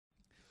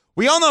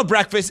We all know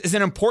breakfast is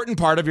an important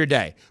part of your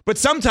day, but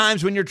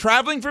sometimes when you're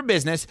traveling for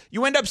business,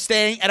 you end up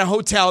staying at a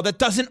hotel that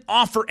doesn't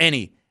offer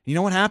any. You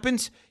know what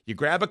happens? You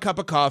grab a cup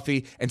of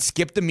coffee and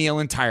skip the meal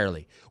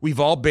entirely. We've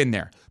all been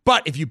there.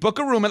 But if you book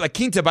a room at La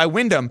Quinta by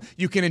Wyndham,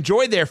 you can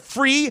enjoy their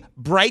free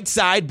Bright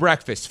Side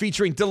breakfast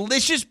featuring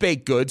delicious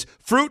baked goods,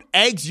 fruit,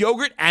 eggs,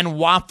 yogurt, and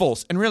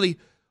waffles. And really,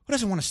 who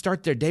doesn't want to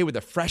start their day with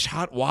a fresh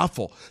hot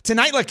waffle?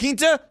 Tonight, La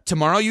Quinta,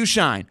 tomorrow you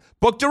shine.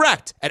 Book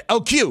direct at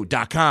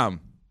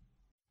lq.com.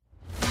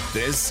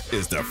 This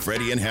is the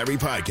Freddie and Harry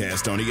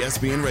podcast on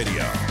ESPN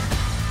Radio.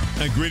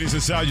 And greetings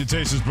and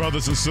salutations,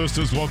 brothers and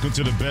sisters. Welcome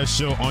to the best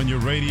show on your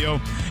radio.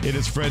 It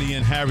is Freddie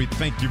and Harry.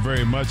 Thank you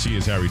very much. He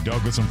is Harry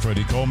Douglas. I'm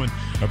Freddie Coleman.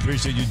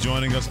 Appreciate you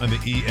joining us on the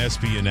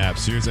ESPN app,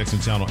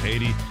 SiriusXM Channel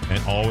 80,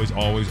 and always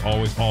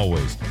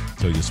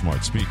tell your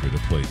smart speaker to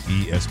play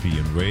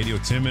ESPN Radio.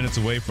 10 minutes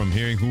away from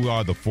hearing who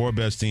are the four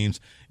best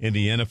teams in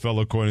the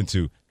NFL according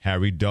to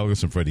Harry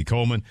Douglas and Freddie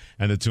Coleman,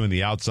 and the two on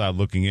the outside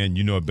looking in.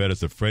 You know it better as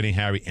the Freddie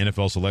Harry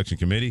NFL Selection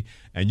Committee,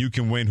 and you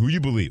can win who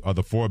you believe are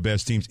the four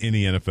best teams in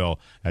the NFL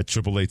at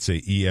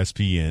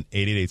 888-SAY-ESPN,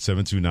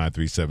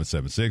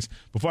 888-729-3776.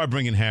 Before I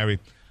bring in Harry,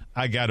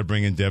 I got to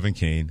bring in Devin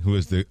Kane, who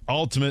is the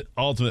ultimate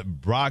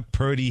Brock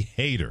Purdy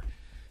hater,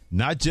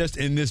 not just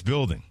in this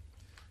building,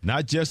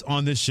 not just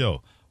on this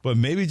show, but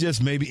maybe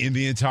in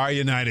the entire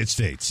United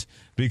States,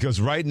 because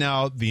right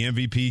now the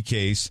MVP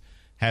case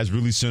has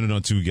really centered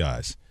on two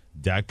guys.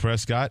 Dak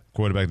Prescott,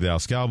 quarterback of the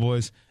Dallas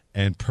Cowboys,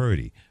 and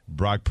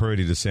Brock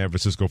Purdy, the San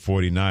Francisco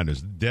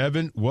 49ers.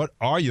 Devin, what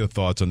are your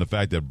thoughts on the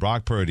fact that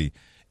Brock Purdy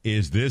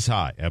is this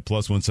high at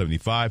plus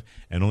 175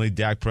 and only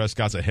Dak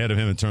Prescott's ahead of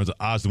him in terms of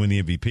odds to win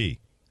the MVP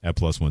at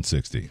plus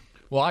 160?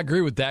 Well, I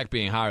agree with Dak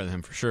being higher than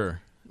him for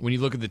sure. When you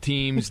look at the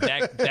teams,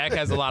 Dak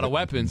has a lot of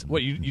weapons.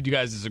 What, you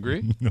guys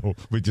disagree? No,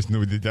 we just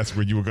knew that's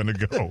where you were going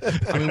to go.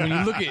 I mean,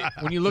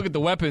 when you look at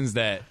the weapons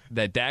that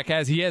Dak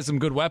has, he has some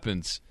good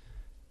weapons,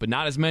 but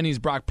not as many as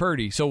Brock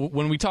Purdy. So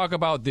when we talk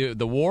about the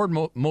award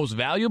most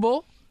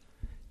valuable,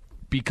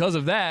 because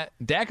of that,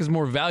 Dak is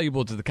more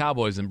valuable to the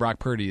Cowboys than Brock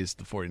Purdy is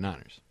to the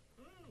 49ers.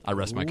 I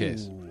rest my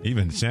case.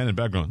 Even Shannon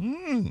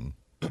background.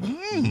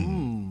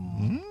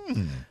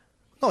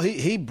 No,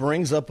 he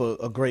brings up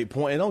a great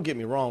point. And don't get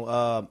me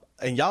wrong,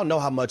 and y'all know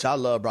how much I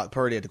love Brock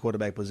Purdy at the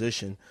quarterback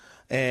position.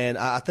 And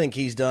I think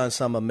he's done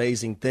some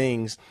amazing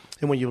things.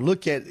 And when you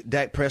look at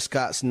Dak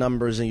Prescott's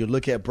numbers and you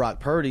look at Brock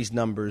Purdy's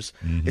numbers,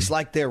 it's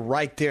like they're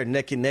right there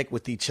neck and neck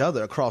with each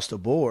other across the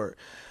board.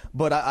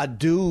 But I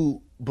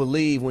do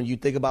believe when you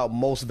think about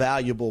most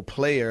valuable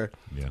player,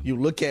 you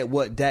look at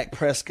what Dak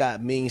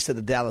Prescott means to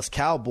the Dallas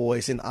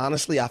Cowboys. And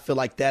honestly, I feel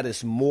like that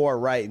is more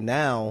right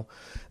now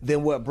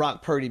than what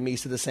Brock Purdy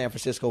means to the San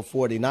Francisco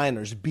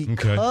 49ers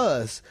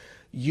because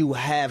you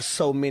have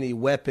so many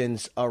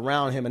weapons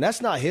around him. And that's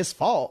not his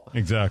fault.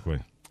 Exactly.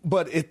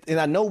 But and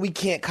I know we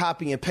can't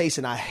copy and paste,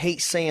 and I hate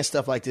saying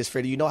stuff like this,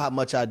 Freddie. You know how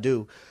much I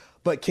do.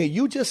 But can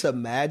you just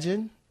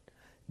imagine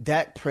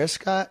Dak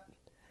Prescott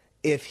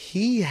if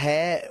he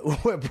had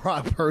what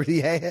Brock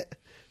Purdy had?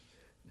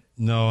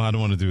 No, I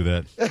don't want to do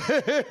that.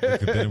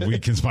 That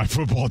weakens my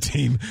football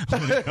team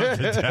when it comes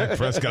to Dak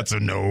Prescott. So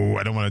no,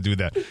 I don't want to do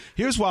that.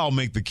 Here's why I'll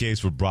make the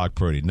case for Brock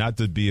Purdy, not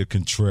to be a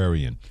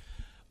contrarian.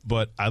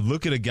 But I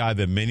look at a guy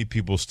that many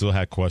people still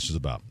had questions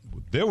about.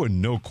 There were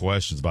no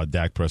questions about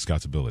Dak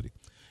Prescott's ability.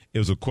 It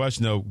was a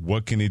question of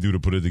what can he do to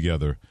put it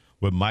together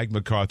with Mike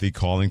McCarthy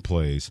calling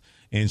plays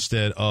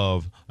instead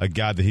of a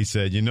guy that he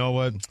said, you know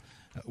what,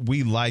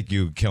 we like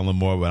you, Kellen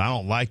Moore, but I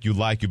don't like you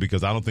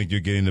because I don't think you're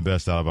getting the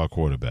best out of our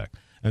quarterback.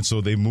 And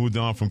so they moved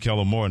on from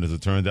Kellen Moore, and as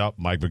it turned out,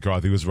 Mike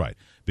McCarthy was right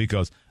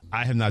because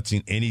I have not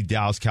seen any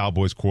Dallas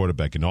Cowboys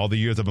quarterback in all the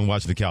years I've been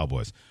watching the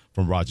Cowboys,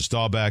 from Roger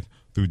Staubach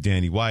through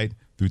Danny White,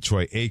 through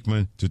Troy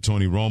Aikman to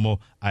Tony Romo.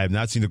 I have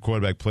not seen the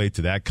quarterback play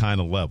to that kind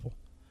of level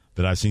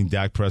that I've seen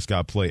Dak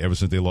Prescott play ever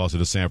since they lost to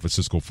the San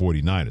Francisco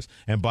 49ers.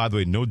 And by the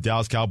way, no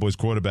Dallas Cowboys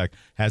quarterback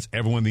has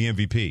ever won the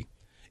MVP.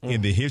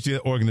 In the history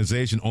of the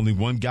organization, only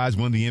one guy's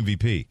won the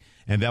MVP,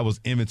 and that was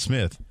Emmitt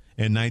Smith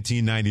in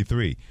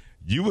 1993.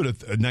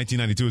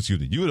 1992, excuse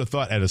me. You would have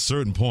thought at a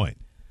certain point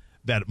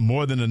that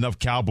more than enough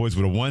Cowboys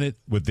would have won it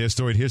with their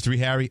storied history,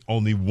 Harry.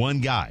 Only one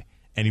guy,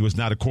 and he was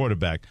not a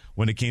quarterback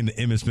when it came to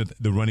Emmitt Smith,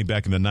 the running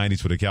back in the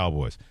 90s for the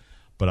Cowboys.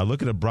 But I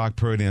look at a Brock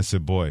Purdy and I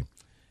said, boy,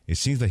 it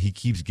seems like he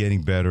keeps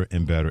getting better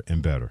and better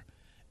and better.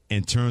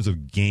 In terms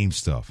of game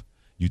stuff,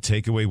 you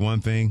take away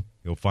one thing,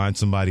 he'll find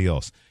somebody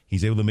else.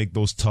 He's able to make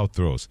those tough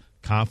throws.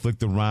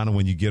 Conflict around him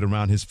when you get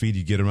around his feet,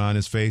 you get around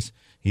his face.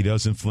 He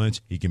doesn't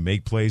flinch. He can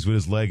make plays with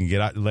his legs and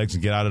get out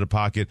of the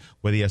pocket,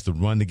 whether he has to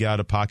run to get out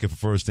of the pocket for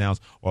first downs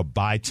or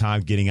buy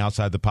time getting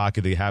outside the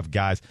pocket to have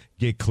guys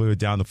get cleared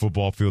down the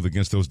football field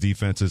against those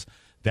defenses.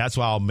 That's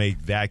why I'll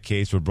make that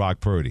case for Brock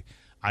Purdy.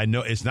 I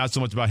know it's not so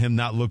much about him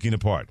not looking the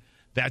part.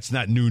 That's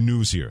not new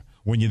news here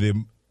when you're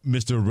the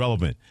Mr.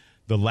 Irrelevant,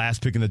 the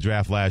last pick in the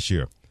draft last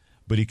year.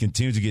 But he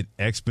continues to get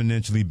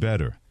exponentially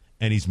better,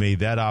 and he's made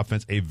that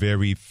offense a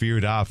very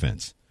feared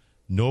offense.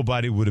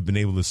 Nobody would have been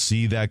able to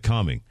see that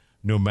coming.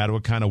 no matter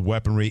what kind of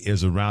weaponry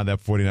is around that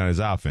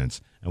 49ers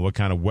offense and what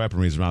kind of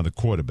weaponry is around the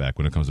quarterback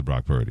when it comes to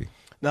Brock Purdy.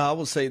 Now, I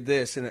will say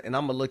this, and I'm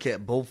going to look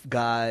at both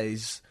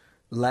guys'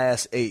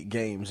 last 8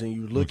 games, and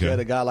you look at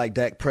a guy like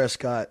Dak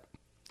Prescott,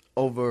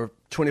 over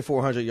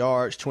 2,400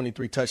 yards,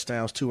 23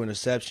 touchdowns, 2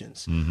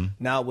 interceptions. Mm-hmm.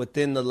 Now,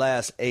 within the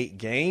last 8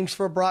 games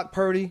for Brock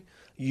Purdy,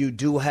 you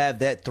do have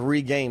that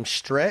 3-game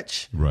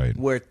stretch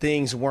where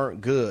things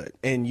weren't good,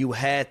 and you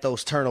had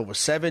those turnovers,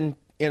 7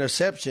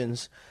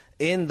 interceptions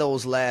in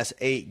those last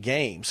 8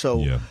 games.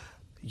 So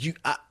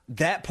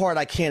that part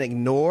I can't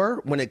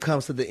ignore when it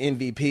comes to the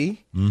MVP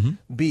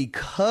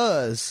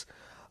because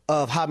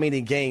of how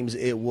many games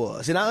it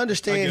was. And I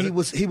understand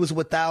he was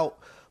without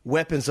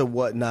weapons or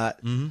whatnot,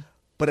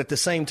 but at the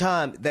same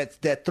time,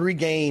 that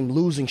 3-game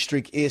losing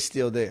streak is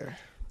still there.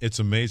 It's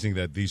amazing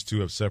that these two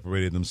have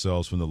separated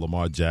themselves from the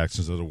Lamar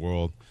Jacksons of the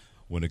world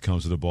when it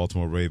comes to the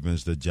Baltimore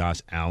Ravens, the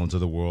Josh Allens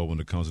of the world, when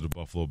it comes to the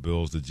Buffalo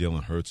Bills, the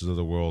Jalen Hurts of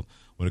the world,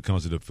 when it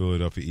comes to the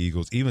Philadelphia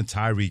Eagles, even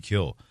Tyreek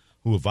Hill,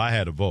 who, if I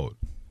had a vote,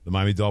 the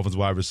Miami Dolphins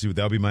wide receiver,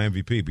 that would be my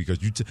MVP because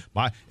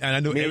and I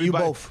know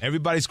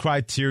everybody's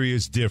criteria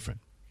is different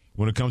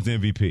when it comes to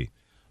MVP.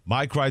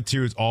 My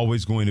criteria is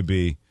always going to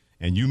be,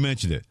 and you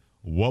mentioned it,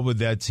 what would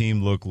that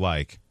team look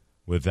like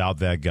without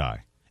that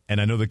guy? And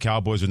I know the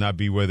Cowboys would not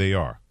be where they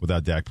are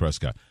without Dak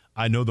Prescott.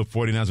 I know the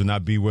 49ers would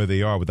not be where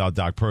they are without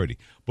Brock Purdy.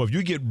 But if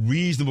you get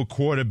reasonable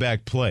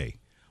quarterback play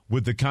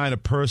with the kind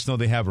of personnel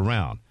they have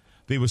around,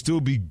 they would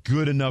still be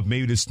good enough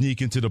maybe to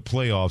sneak into the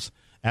playoffs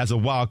as a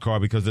wild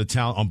card because of the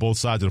talent on both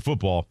sides of the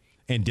football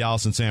in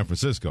Dallas and San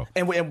Francisco.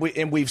 And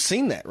we've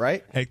seen that,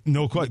 right? Hey,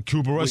 no question.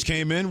 Cooper Rush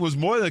came in, was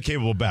more than a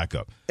capable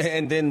backup.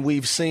 And then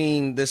we've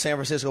seen the San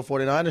Francisco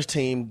 49ers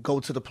team go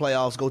to the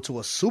playoffs, go to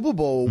a Super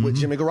Bowl with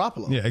Jimmy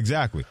Garoppolo. Yeah,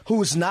 exactly.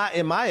 Who's not,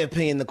 in my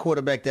opinion, the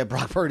quarterback that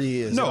Brock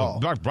Purdy is. No,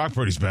 Brock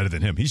Purdy's better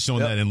than him. He's shown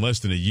that in less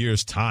than a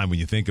year's time when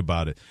you think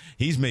about it.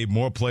 He's made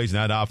more plays in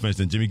that offense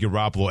than Jimmy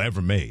Garoppolo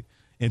ever made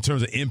in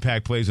terms of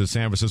impact plays of the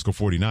San Francisco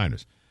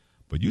 49ers.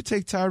 But you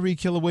take Tyreek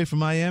Hill away from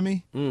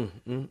Miami,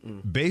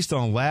 based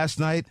on last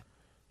night,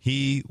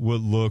 he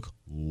would look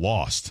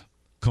lost.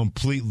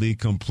 Completely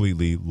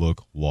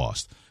look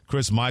lost.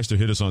 Chris Meister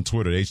hit us on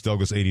Twitter,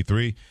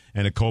 HDouglas83,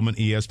 and at Coleman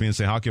ESPN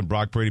say, how can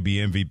Brock Purdy be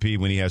MVP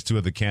when he has 2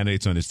 other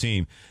candidates on his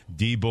team?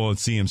 Debo and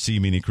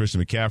CMC, meaning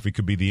Christian McCaffrey,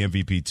 could be the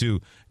MVP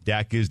too.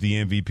 Dak is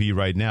the MVP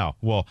right now.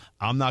 Well,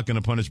 I'm not going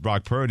to punish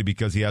Brock Purdy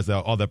because he has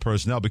all that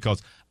personnel,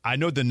 because I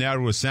know the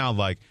narrative would sound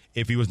like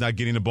if he was not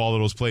getting the ball to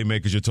those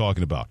playmakers you're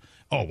talking about.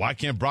 Oh, why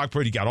can't Brock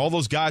Purdy got all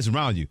those guys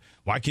around you?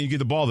 Why can't you get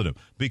the ball to them?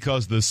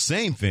 Because the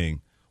same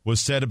thing was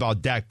said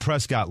about Dak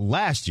Prescott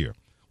last year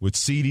with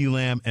CeeDee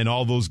Lamb and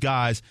all those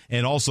guys,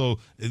 and also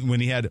when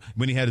he had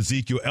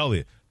Ezekiel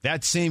Elliott.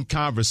 That same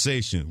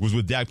conversation was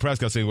with Dak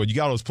Prescott saying, well, you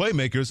got all those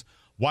playmakers.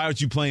 Why aren't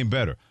you playing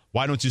better?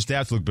 Why don't your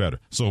stats look better?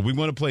 So if we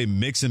want to play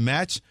mix and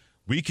match,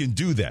 we can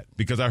do that,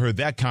 because I heard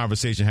that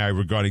conversation, Harry,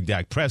 regarding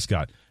Dak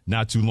Prescott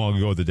not too long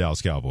ago with the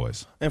Dallas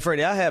Cowboys. And,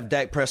 Freddie, I have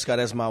Dak Prescott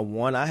as my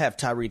 1. I have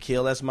Tyreek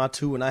Hill as my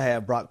 2, and I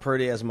have Brock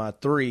Purdy as my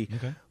 3.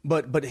 Okay.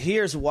 But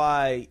here's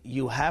why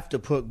you have to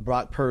put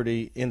Brock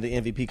Purdy in the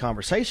MVP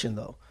conversation,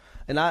 though.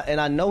 And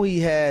I know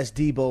he has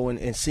Debo and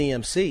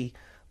CMC,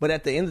 but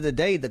at the end of the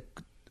day,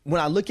 when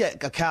I look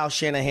at a Kyle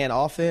Shanahan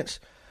offense,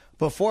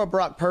 before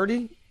Brock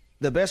Purdy,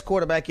 the best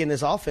quarterback in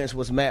this offense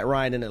was Matt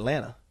Ryan in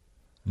Atlanta.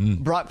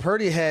 Brock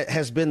Purdy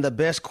has been the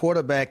best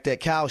quarterback that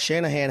Kyle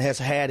Shanahan has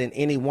had in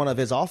any one of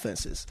his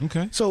offenses.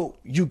 Okay. So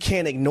you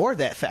can't ignore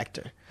that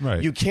factor.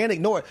 Right. You can't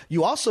ignore it.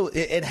 You also,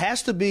 it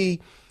has to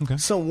be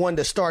someone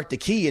to start the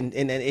key, and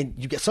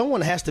you get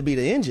someone has to be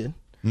the engine.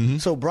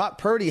 So Brock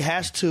Purdy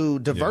has to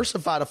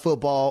diversify the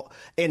football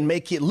and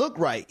make it look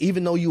right.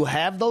 Even though you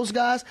have those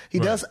guys, he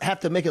does have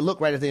to make it look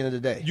right at the end of the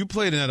day. You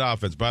played in that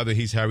offense. By the way,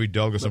 he's Harry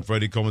Douglas and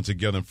Freddie Coleman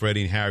together, and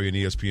Freddie and Harry on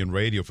ESPN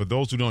Radio. For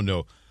those who don't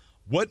know,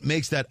 what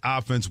makes that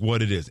offense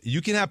what it is?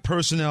 You can have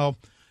personnel,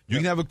 you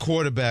can have a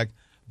quarterback,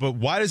 but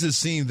why does it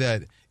seem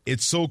that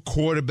it's so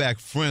quarterback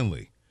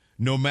friendly,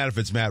 no matter if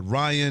it's Matt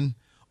Ryan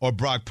or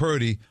Brock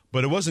Purdy,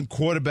 but it wasn't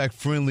quarterback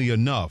friendly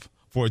enough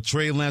for a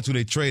Trey Lance who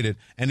they traded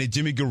and a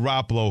Jimmy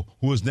Garoppolo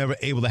who was never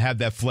able to have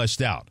that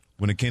fleshed out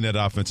when it came to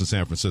that offense in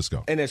San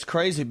Francisco? And it's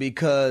crazy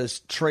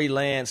because Trey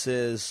Lance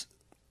is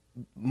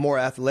more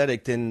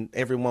athletic than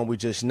everyone we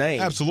just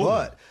named. Absolutely.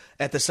 But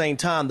at the same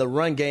time, the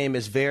run game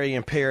is very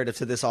imperative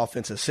to this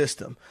offensive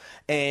system.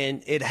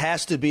 And it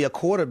has to be a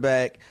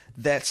quarterback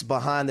that's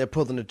behind there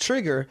pulling the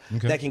trigger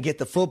that can get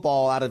the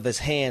football out of his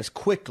hands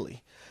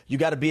quickly. You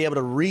got to be able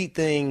to read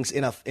things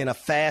in a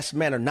fast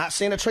manner. Not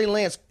saying that Trey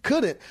Lance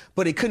couldn't,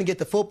 but he couldn't get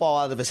the football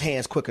out of his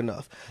hands quick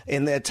enough.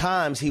 And at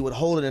times he would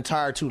hold it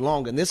entire too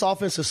long. In this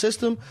offensive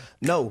system,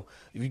 no.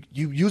 You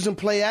using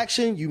play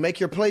action, you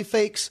make your play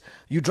fakes,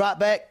 you drop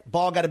back,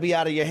 ball got to be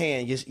out of your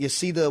hand. You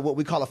see what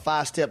we call a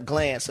 5-step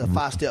glance, a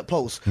 5-step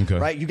post,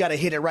 right? You got to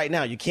hit it right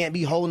now. You can't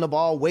be holding the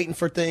ball, waiting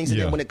for things. And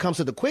then when it comes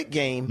to the quick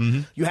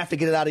game, you have to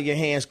get it out of your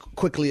hands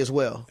quickly as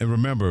well. And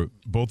remember,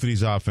 both of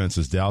these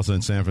offenses, Dallas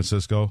and San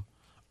Francisco,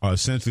 are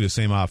essentially the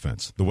same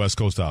offense, the West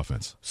Coast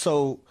offense.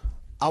 So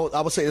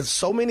I would say there's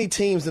so many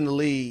teams in the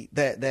league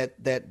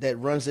that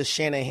runs this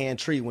Shanahan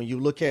tree. When you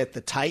look at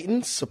the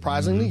Titans,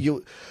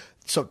 surprisingly,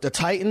 so the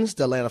Titans,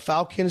 the Atlanta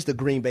Falcons, the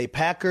Green Bay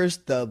Packers,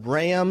 the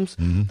Rams,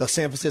 the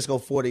San Francisco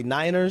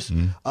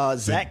 49ers,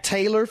 Zach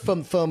Taylor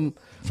from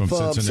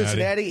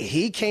Cincinnati.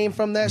 He came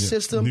from that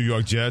system. New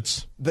York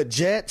Jets. The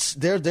Jets.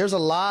 There's a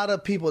lot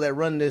of people that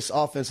run this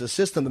offensive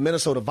system. The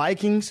Minnesota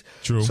Vikings.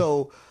 True.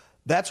 So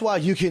that's why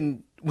you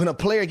can, when a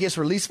player gets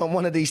released from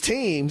one of these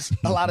teams,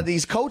 a lot of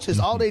these coaches,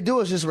 all they do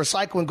is just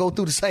recycle and go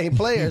through the same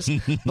players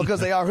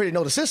because they already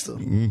know the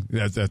system.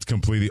 That's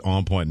completely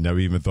on point. Never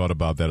even thought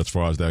about that as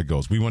far as that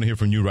goes. We want to hear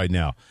from you right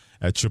now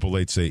at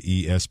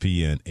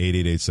 888-SAY-ESPN,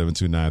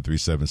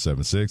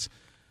 888-729-3776.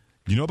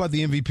 You know about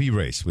the MVP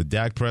race with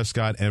Dak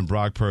Prescott and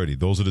Brock Purdy.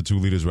 Those are the two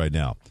leaders right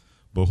now.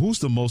 But who's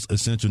the most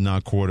essential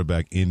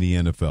non-quarterback in the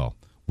NFL?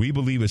 We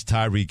believe it's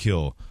Tyreek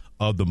Hill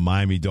of the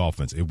Miami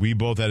Dolphins. If we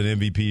both had an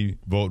MVP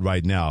vote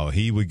right now,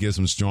 he would get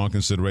some strong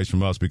consideration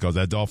from us because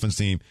that Dolphins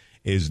team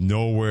is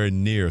nowhere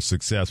near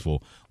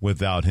successful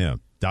without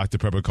him. Dr.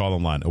 Pepper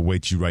call-in line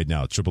awaits you right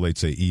now.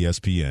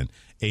 888-SAY-ESPN,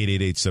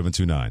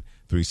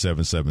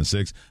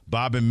 888-729-3776.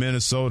 Bob in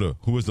Minnesota,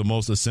 who is the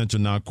most essential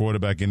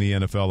non-quarterback in the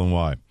NFL and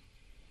why?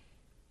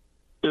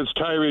 It's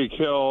Tyreek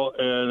Hill,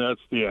 and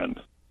that's the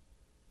end.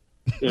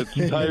 It's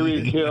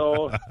Tyreek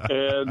Hill,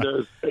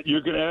 and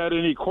you can add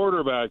any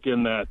quarterback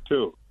in that,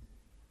 too.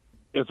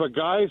 If a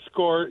guy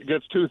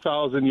gets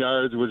 2,000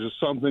 yards, which is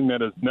something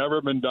that has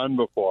never been done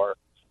before,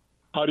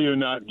 how do you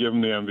not give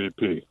him the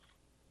MVP?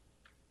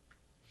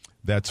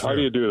 That's how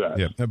do you do that?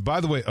 Yeah. And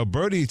by the way, a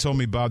birdie told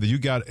me, Bob, that you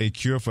got a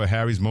cure for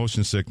Harry's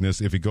motion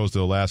sickness if he goes to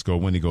Alaska or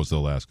when he goes to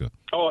Alaska.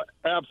 Oh,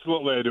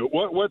 absolutely I do.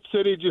 What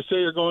city did you say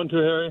you're going to,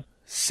 Harry?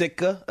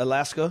 Sitka,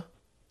 Alaska.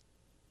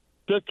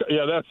 Sitka,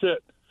 yeah, that's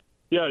it.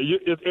 Yeah,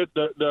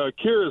 the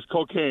cure is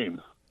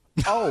cocaine.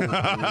 Oh.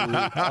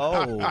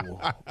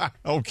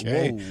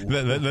 Okay.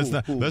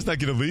 Let's not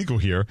get illegal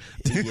here.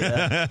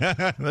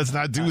 Yeah. Let's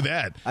not do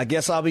that. I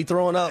guess I'll be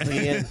throwing up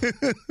again.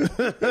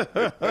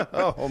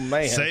 Oh,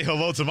 man. Say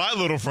hello to my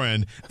little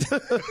friend.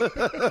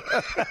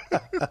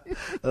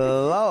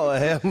 Lord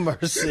have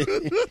mercy.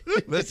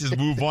 Let's just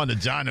move on to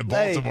John in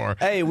Baltimore.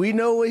 Hey, we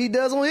know what he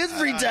does on his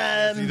free time.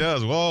 Yes, he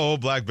does. Whoa,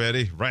 Black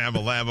Betty,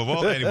 Ramba-Lamba.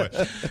 Well, anyway,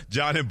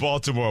 John in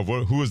Baltimore,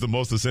 who is the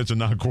most essential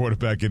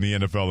non-quarterback in the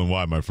NFL and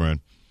why, my friend?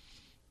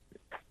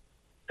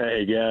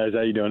 Hey, guys.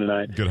 How you doing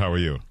tonight? Good. How are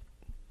you?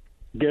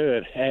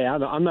 Good. Hey,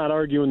 I'm not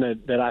arguing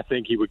that I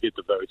think he would get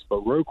the votes,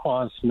 but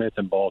Roquan Smith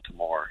in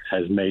Baltimore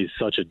has made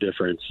such a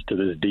difference to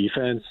this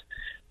defense.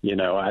 You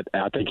know, I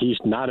think he's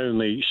not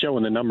only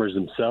showing the numbers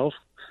himself,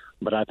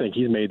 but I think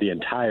he's made the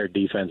entire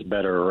defense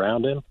better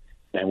around him.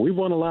 And we've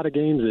won a lot of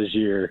games this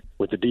year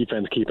with the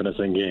defense keeping us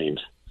in games.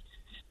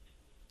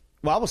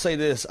 Well, I will say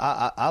this.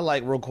 I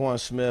like Roquan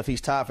Smith.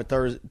 He's tied for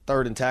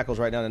third in tackles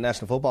right now in the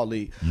National Football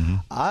League. Mm-hmm.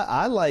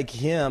 I like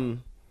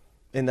him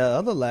and the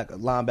other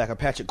linebacker,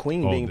 Patrick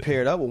Queen, being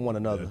paired up with one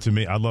another. To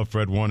me, I love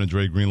Fred Warner and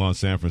Dre Greenlaw in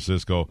San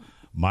Francisco.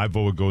 My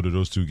vote would go to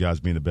those two guys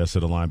being the best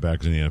set of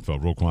linebackers in the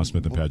NFL, Roquan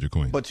Smith and Patrick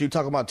Queen. But you're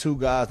talking about two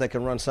guys that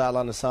can run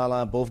sideline to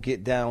sideline, both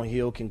get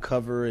downhill, can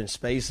cover in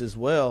space as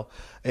well,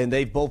 and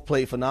they've both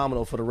played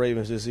phenomenal for the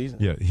Ravens this season.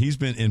 Yeah, he's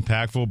been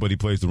impactful, but he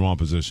plays the wrong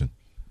position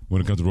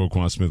when it comes to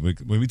Roquan Smith.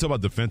 When we talk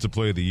about Defensive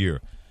Player of the Year,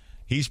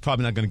 he's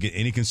probably not going to get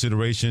any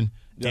consideration,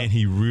 and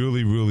he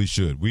really, really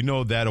should. We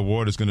know that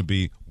award is going to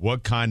be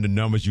what kind of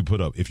numbers you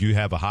put up. If you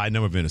have a high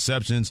number of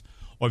interceptions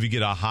or if you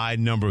get a high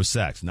number of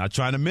sacks. Not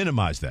trying to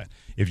minimize that.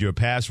 If you're a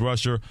pass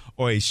rusher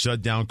or a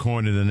shutdown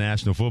corner in the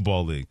National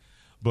Football League.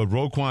 But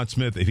Roquan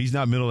Smith, if he's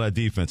not middle of that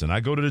defense, and I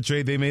go to the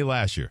trade they made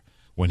last year,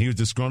 when he was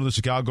disgruntled the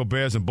Chicago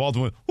Bears and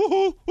Baltimore,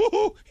 woohoo,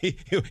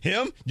 woohoo,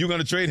 him? You're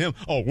going to trade him?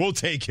 Oh, we'll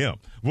take him.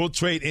 We'll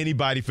trade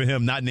anybody for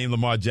him, not named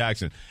Lamar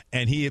Jackson.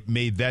 And he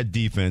made that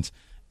defense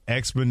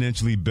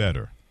exponentially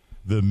better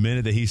the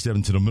minute that he stepped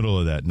into the middle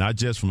of that, not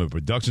just from a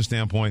production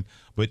standpoint,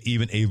 but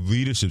even a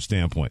leadership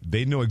standpoint.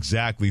 They know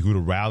exactly who to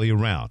rally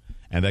around,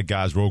 and that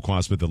guy's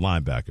Roquan Smith, the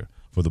linebacker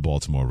for the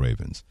Baltimore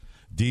Ravens.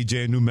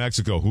 DJ in New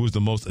Mexico, who is the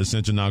most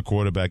essential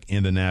non-quarterback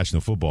in the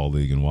National Football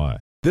League and why?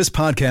 This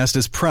podcast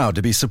is proud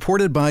to be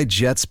supported by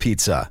Jets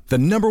Pizza, the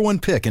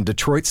 #1 pick in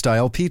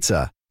Detroit-style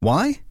pizza.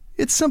 Why?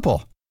 It's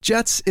simple.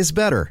 Jets is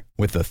better.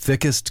 With the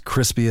thickest,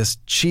 crispiest,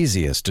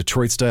 cheesiest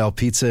Detroit-style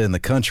pizza in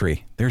the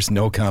country, there's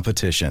no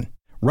competition.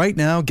 Right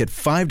now, get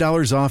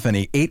 $5 off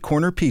any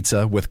 8-corner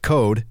pizza with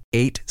code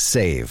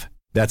 8SAVE.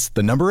 That's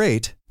the number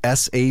 8,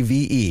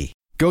 S-A-V-E.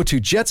 Go to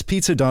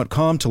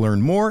jetspizza.com to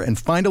learn more and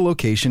find a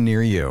location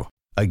near you.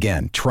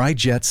 Again, try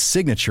Jet's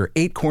signature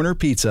 8-corner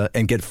pizza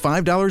and get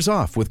 $5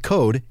 off with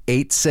code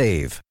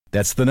 8SAVE.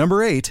 That's the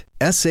number 8,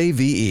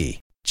 S-A-V-E.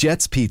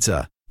 Jet's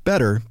Pizza.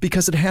 Better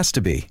because it has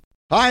to be.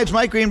 Hi, it's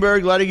Mike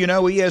Greenberg letting you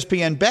know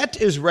ESPN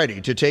Bet is ready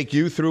to take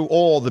you through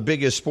all the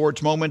biggest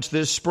sports moments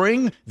this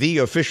spring. The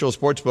official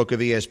sportsbook of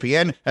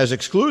ESPN has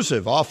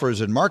exclusive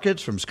offers and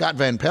markets from Scott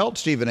Van Pelt,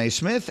 Stephen A.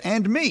 Smith,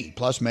 and me,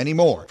 plus many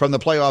more. From the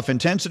playoff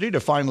intensity to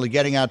finally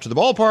getting out to the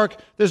ballpark,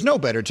 there's no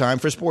better time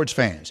for sports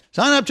fans.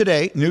 Sign up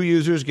today. New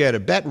users get a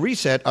bet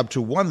reset up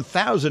to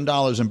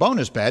 $1,000 in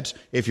bonus bets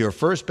if your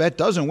first bet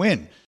doesn't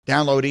win.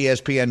 Download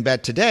ESPN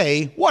Bet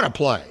today. What a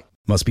play.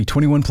 Must be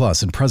 21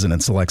 plus and present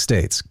in select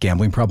states.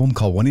 Gambling problem?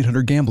 Call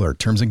 1-800-GAMBLER.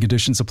 Terms and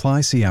conditions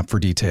apply. See app for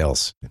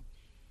details.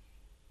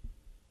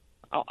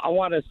 I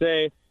want to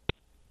say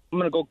I'm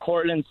going to go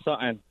Cortland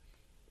Sutton.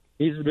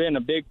 He's been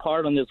a big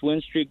part on this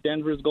win streak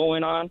Denver's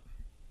going on.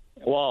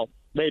 Well,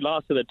 they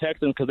lost to the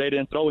Texans because they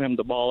didn't throw him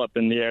the ball up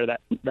in the air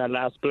that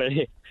last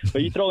play.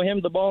 But you throw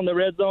him the ball in the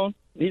red zone,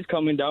 he's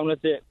coming down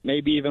with it,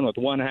 maybe even with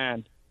one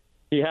hand.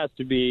 He has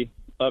to be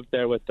up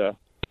there with the...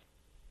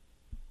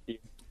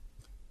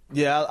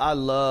 Yeah, I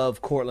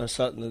love Cortland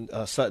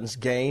Sutton's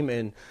game,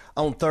 and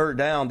on third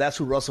down, that's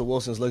who Russell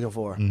Wilson's looking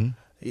for.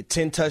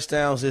 10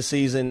 touchdowns this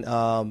season.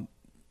 I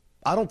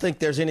don't think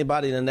there's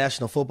anybody in the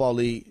National Football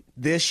League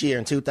this year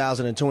in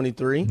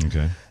 2023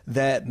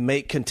 that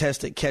make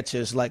contested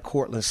catches like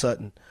Cortland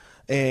Sutton.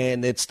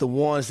 And it's the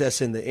ones that's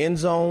in the end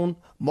zone.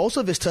 Most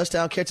of his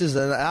touchdown catches,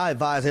 and I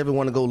advise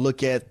everyone to go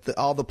look at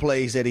all the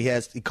plays that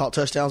he caught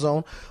touchdowns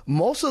on.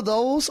 Most of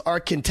those are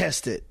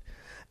contested,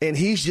 and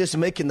he's just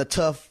making the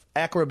tough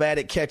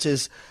acrobatic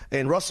catches,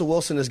 and Russell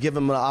Wilson has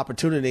given him an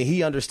opportunity.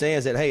 He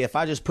understands that, hey, if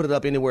I just put it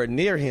up anywhere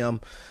near him,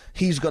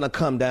 he's going to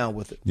come down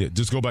with it. Yeah,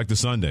 just go back to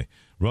Sunday.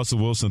 Russell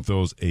Wilson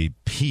throws a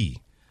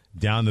P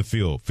down the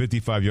field,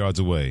 55 yards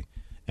away,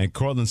 and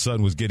Cortland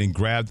Sutton was getting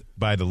grabbed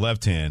by the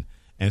left hand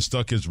and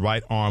stuck his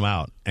right arm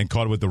out and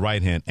caught it with the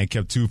right hand and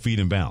kept 2 feet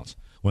in bounds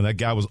when that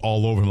guy was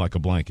all over him like a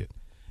blanket.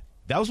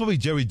 That was probably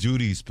Jerry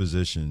Jeudy's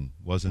position,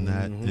 wasn't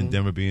that, in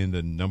Denver being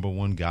the number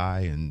one guy,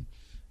 and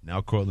now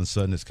Cortland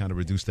Sutton has kind of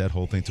reduced that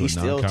whole thing to a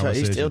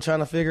non-conversation. He's still trying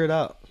to figure it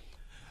out.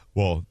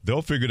 Well,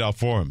 they'll figure it out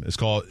for him. It's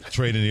called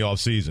trade in the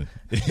offseason.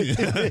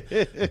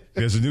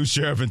 There's a new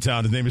sheriff in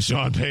town. His name is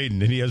Sean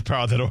Payton, and he has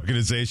power of that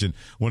organization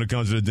when it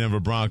comes to the Denver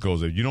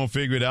Broncos. If you don't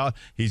figure it out,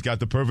 he's got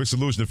the perfect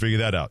solution to figure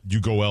that out.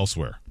 You go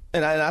elsewhere.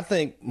 And I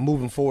think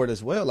moving forward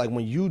as well, like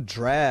when you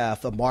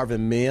draft a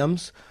Marvin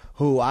Mims,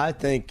 who I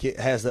think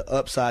has the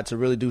upside to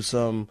really do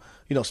some,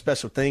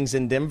 special things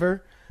in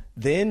Denver,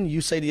 then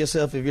you say to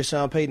yourself, if you're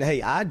Sean Payton,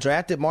 hey, I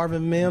drafted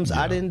Marvin Mims.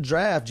 Yeah. I didn't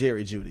draft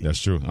Jerry Jeudy.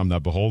 That's true. I'm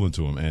not beholden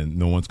to him, and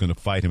no one's going to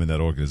fight him in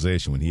that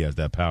organization when he has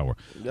that power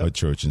at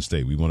church and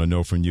state. We want to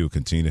know from you.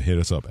 Continue to hit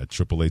us up at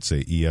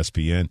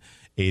 888-SAY-ESPN,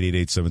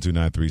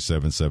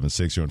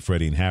 888-729-3776. You're on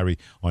Freddie and Harry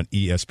on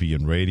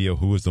ESPN Radio.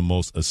 Who is the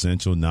most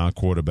essential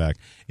non-quarterback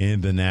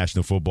in the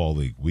National Football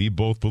League? We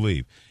both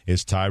believe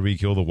it's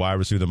Tyreek Hill, the wide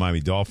receiver of the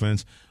Miami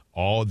Dolphins.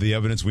 All the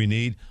evidence we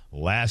need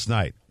last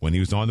night when he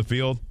was on the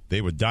field,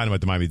 they were dynamite,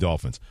 the Miami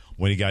Dolphins.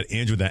 When he got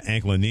injured with that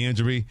ankle and knee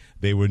injury,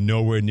 they were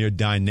nowhere near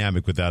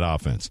dynamic with that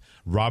offense.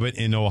 Robert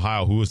in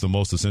Ohio, who is the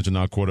most essential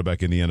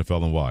non-quarterback in the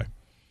NFL and why?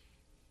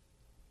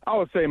 I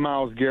would say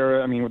Myles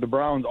Garrett. I mean, with the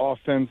Browns'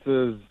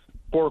 offenses,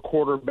 4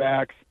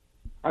 quarterbacks.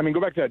 I mean,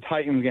 go back to that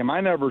Titans game.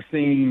 I never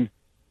seen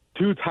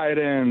 2 tight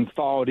ends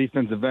follow a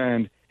defensive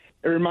end.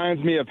 It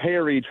reminds me of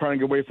Harry trying to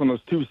get away from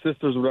those 2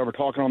 sisters or whatever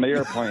talking on the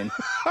airplane.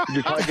 He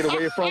just tried to get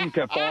away from them,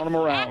 kept following them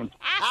around.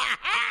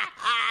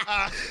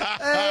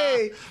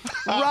 Hey,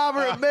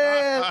 Robert,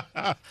 man,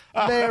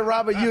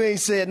 Robert, you ain't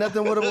said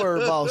nothing with a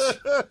word, boss.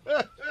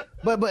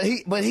 But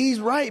he's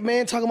right,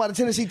 man. Talking about the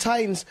Tennessee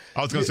Titans.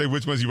 I was gonna say,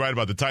 which one's he right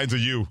about, the Titans or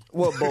you?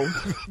 Well,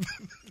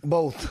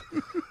 both.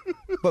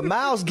 But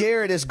Myles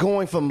Garrett is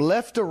going from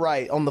left to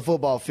right on the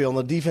football field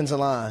on the defensive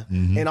line,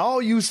 and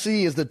all you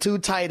see is the 2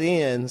 tight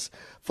ends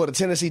for the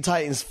Tennessee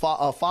Titans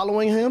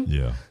following him.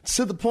 Yeah,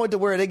 to the point to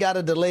where they got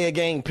a delay a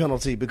game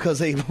penalty because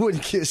they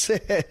wouldn't get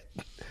set.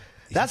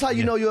 That's how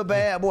you know you're a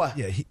bad boy.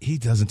 Yeah, he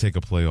doesn't take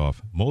a play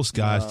off. Most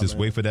guys just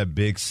wait for that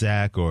big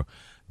sack or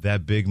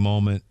that big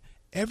moment.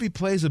 Every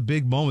play is a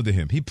big moment to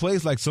him. He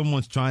plays like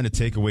someone's trying to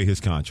take away his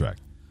contract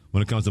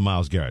when it comes to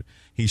Myles Garrett.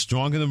 He's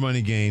strong in the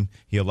running game.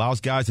 He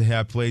allows guys to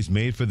have plays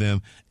made for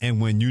them.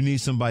 And when you need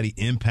somebody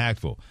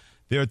impactful,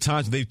 there are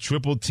times they've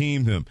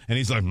triple-teamed him, and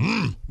he's like,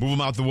 move him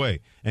out the way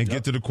and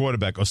get to the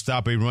quarterback or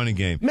stop a running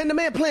game. Man, the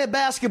man playing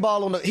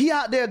basketball he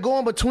out there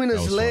going between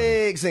his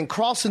legs and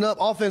crossing up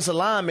offensive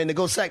linemen to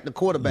go sack the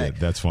quarterback. Yeah,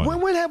 that's funny.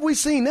 When have we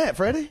seen that,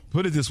 Freddie?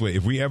 Put it this way.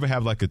 If we ever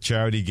have like a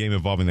charity game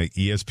involving like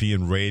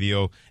ESPN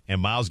Radio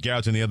and Myles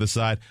Garrett's on the other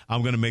side,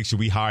 I'm going to make sure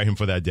we hire him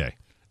for that day.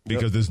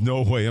 Because there's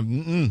no way. I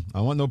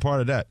want no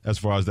part of that as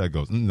far as that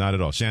goes. Not at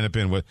all. Shannon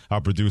Penn,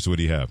 our producer, what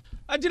do you have?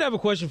 I did have a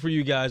question for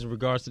you guys in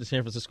regards to the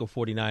San Francisco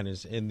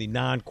 49ers and the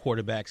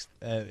non-quarterbacks,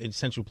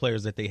 essential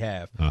players that they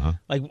have.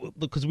 Like,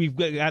 because we've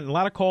gotten a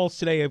lot of calls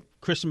today of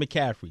Christian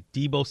McCaffrey,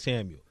 Deebo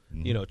Samuel,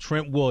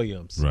 Trent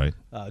Williams, right?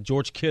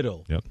 George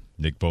Kittle. Yep.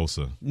 Nick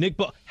Bosa.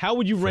 How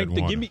would you rank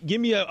give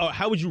me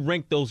how would you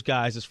rank those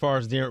guys as far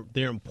as their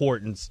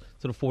importance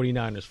to the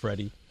 49ers,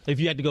 Freddie? If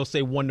you had to go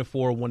say 1 to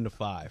 4 or 1 to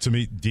 5. To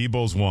me,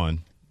 Debo's 1,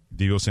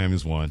 Deebo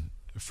Samuel's 1,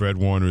 Fred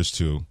Warner is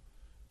 2,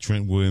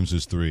 Trent Williams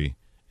is 3,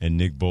 and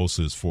Nick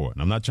Bosa is 4.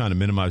 And I'm not trying to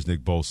minimize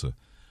Nick Bosa,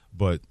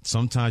 but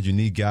sometimes you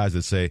need guys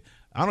that say,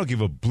 I don't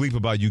give a bleep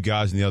about you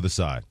guys on the other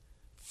side.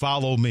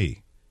 Follow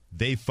me.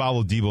 They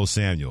follow Deebo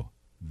Samuel.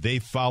 They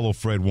follow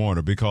Fred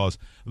Warner because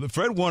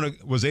Fred Warner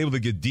was able to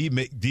get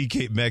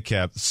DK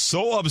Metcalf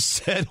so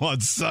upset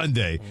on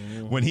Sunday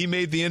when he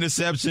made the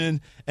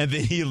interception and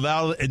then he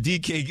allowed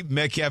DK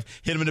Metcalf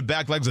hit him in the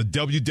back like it was a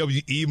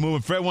WWE move.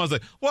 And Fred Warner's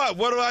like, what?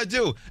 What do I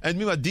do? And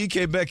meanwhile,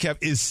 DK Metcalf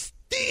is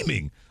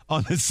steaming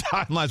on the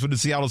sidelines for the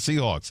Seattle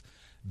Seahawks.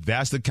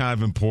 That's the kind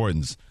of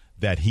importance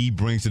that he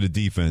brings to the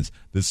defense,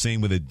 the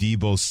same with a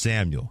Deebo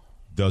Samuel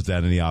does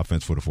that in the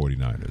offense for the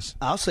 49ers.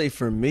 I'll say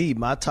for me,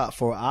 my top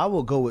 4, I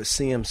will go with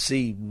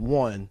CMC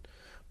 1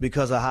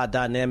 because of how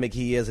dynamic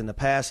he is in the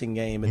passing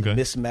game and the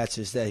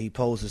mismatches that he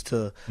poses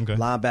to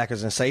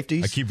linebackers and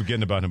safeties. I keep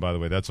forgetting about him, by the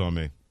way. That's on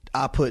me.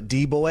 I put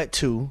Deebo at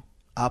 2.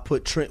 I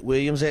put Trent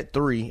Williams at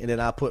 3, and then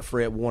I put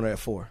Fred Warner at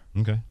 4.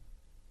 Okay.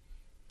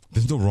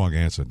 There's no wrong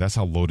answer. That's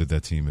how loaded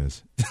that team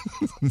is.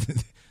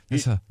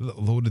 That's how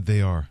loaded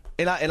they are.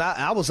 And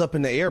I was up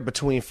in the air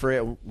between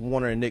Fred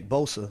Warner and Nick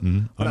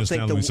Bosa. But I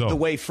think the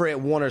way Fred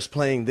Warner's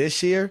playing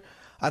this year,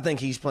 I think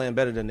he's playing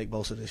better than Nick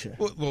Bosa this year.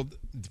 Well,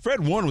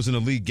 Fred Warner was an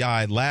elite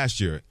guy last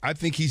year. I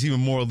think he's even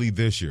more elite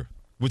this year,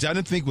 which I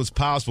didn't think was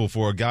possible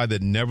for a guy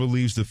that never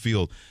leaves the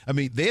field. I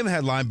mean, they haven't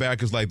had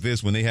linebackers like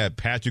this when they had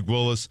Patrick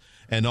Willis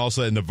and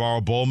also Navarro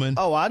Bowman.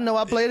 Oh, I know.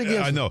 I played against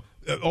him. I know.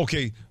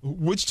 Okay,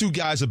 which 2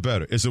 guys are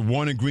better? Is it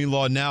Warner and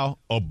Greenlaw now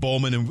or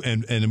Bowman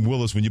and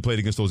Willis when you played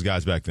against those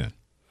guys back then?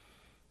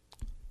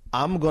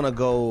 I'm going to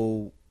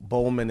go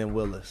Bowman and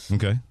Willis.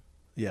 Okay.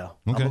 Yeah.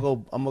 Okay.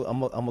 I'm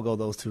gonna go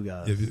those 2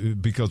 guys.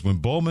 Because when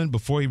Bowman,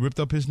 before he ripped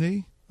up his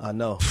knee? I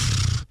know.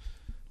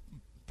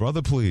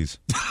 Brother, please.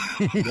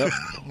 Yep.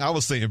 I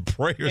was saying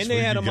prayers for you guys. And they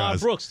had Ahmad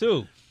Brooks,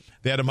 too.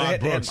 They had Ahmad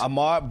Brooks. They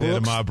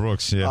had Ahmad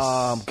Brooks,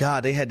 yes.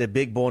 God, they had the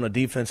big boy on the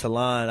defensive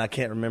line. I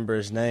can't remember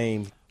his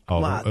name. Oh,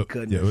 my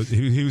goodness.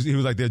 Yeah, he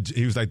was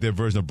like their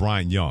version of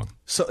Brian Young.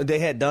 So they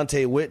had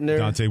Dante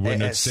Whitner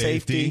at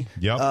safety.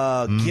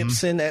 Yep.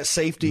 Gibson at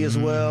safety as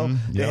well.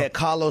 They had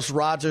Carlos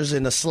Rogers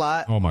in the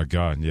slot. Oh my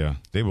God, yeah,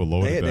 they were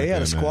loaded. They had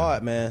then, a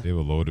squad, man. They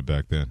were loaded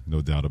back then,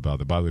 no doubt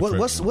about it. By the way,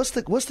 what's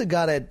the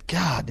guy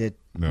that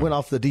went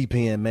off the deep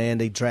end, man?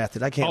 They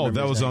drafted. I can't.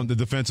 remember that was on the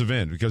defensive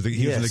end because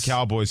he was in the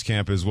Cowboys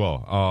camp as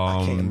well.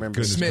 I can't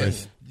remember.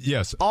 Smith.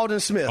 Yes.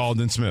 Alden Smith,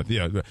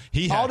 yeah.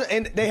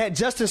 And they had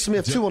Justin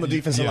Smith, too, on the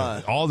defensive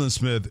line. Alden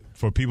Smith,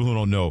 for people who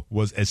don't know,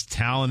 was as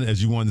talented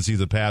as you wanted to see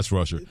as a pass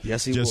rusher.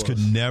 Yes, he just could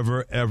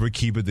never, ever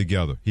keep it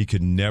together. He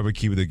could never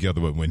keep it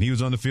together. But when he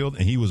was on the field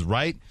and he was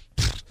right,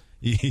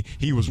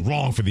 he was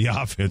wrong for the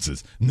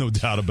offenses. No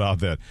doubt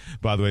about that.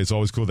 By the way, it's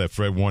always cool that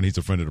Fred Warner, he's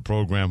a friend of the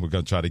program. We're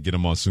going to try to get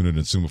him on sooner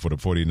than sooner for the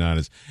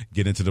 49ers.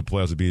 Get into the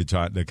playoffs and be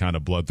the kind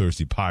of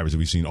bloodthirsty Pirates that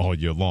we've seen all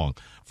year long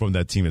from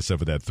that team, except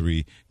for that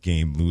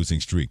 3-game losing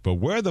streak. But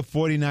where are the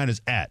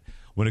 49ers at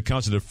when it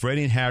comes to the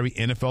Freddie and Harry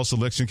NFL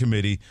Selection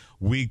Committee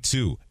Week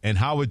 2? And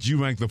how would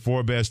you rank the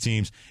 4 best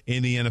teams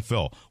in the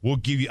NFL? We'll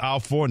give you our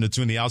 4 and the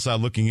 2 on the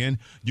outside looking in.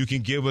 You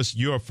can give us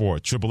your 4.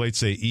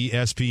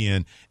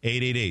 888-SAY-ESPN,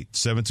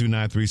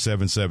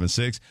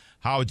 888-729-3776.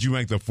 How would you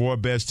rank the 4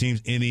 best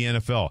teams in the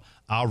NFL?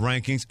 Our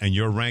rankings and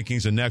your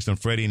rankings are next on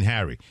Freddie and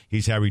Harry.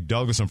 He's Harry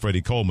Douglas. I'm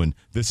Freddie Coleman.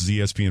 This is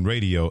ESPN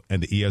Radio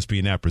and the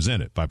ESPN app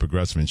presented by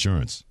Progressive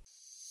Insurance.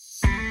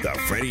 The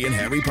Freddie and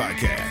Harry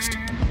Podcast.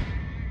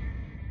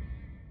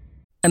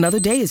 Another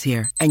day is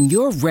here, and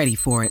you're ready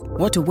for it.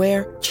 What to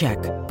wear? Check.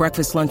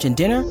 Breakfast, lunch, and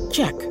dinner?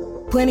 Check.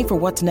 Planning for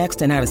what's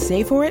next and how to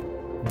save for it?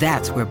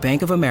 That's where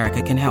Bank of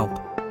America can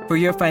help. For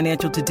your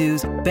financial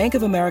to-dos, Bank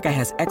of America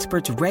has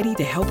experts ready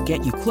to help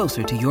get you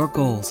closer to your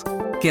goals.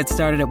 Get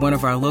started at one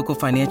of our local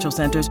financial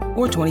centers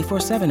or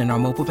 24/7 in our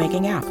mobile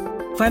banking app.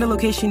 Find a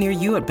location near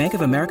you at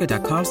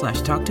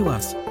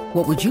bankofamerica.com/talktous.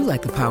 What would you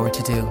like the power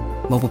to do?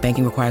 Mobile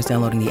banking requires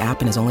downloading the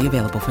app and is only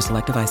available for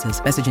select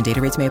devices. Message and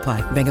data rates may apply.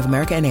 Bank of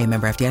America NA,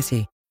 member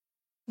FDIC.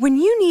 When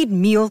you need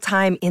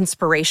mealtime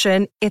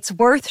inspiration, it's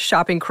worth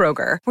shopping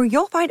Kroger, where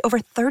you'll find over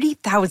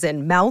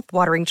 30,000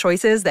 mouth-watering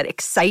choices that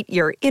excite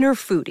your inner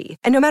foodie.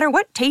 And no matter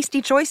what tasty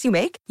choice you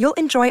make, you'll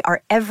enjoy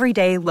our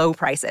everyday low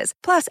prices,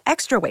 plus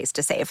extra ways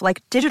to save,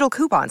 like digital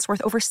coupons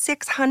worth over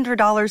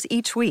 $600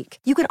 each week.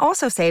 You can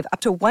also save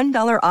up to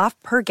 $1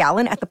 off per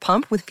gallon at the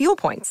pump with fuel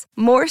points.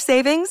 More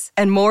savings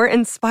and more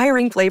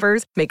inspiring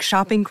flavors make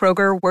shopping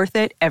Kroger worth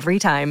it every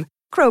time.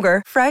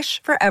 Kroger,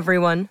 fresh for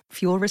everyone.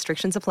 Fuel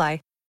restrictions apply.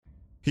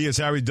 He is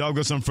Harry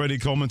Douglas. I'm Freddie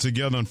Coleman,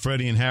 together on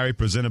Freddie and Harry,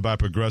 presented by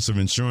Progressive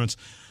Insurance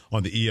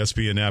on the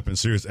ESPN app and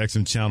Sirius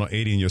XM Channel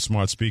 80 in your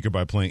smart speaker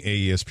by playing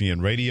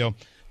AESPN Radio.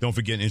 Don't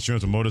forget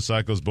insurance on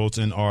motorcycles, boats,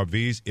 and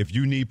RVs. If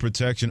you need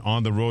protection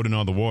on the road and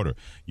on the water,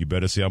 you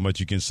better see how much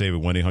you can save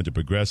at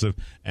 1-800-PROGRESSIVE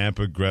and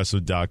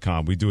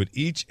Progressive.com. We do it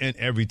each and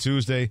every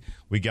Tuesday.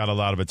 We got a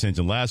lot of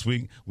attention last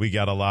week. We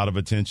got a lot of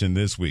attention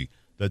this week.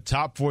 The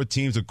top 4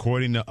 teams,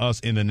 according to us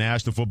in the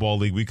National Football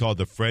League, we call it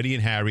the Freddie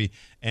and Harry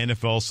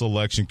NFL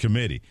Selection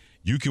Committee.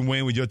 You can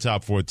win with your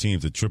top 4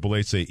 teams at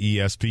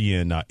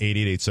 888-SAY-ESPN,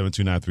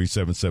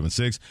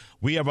 888-729-3776.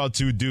 We have our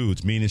 2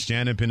 dudes, meaning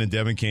Shannon Penn and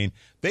Devin Kane.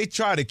 They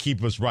try to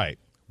keep us right.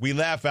 We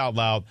laugh out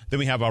loud, then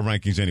we have our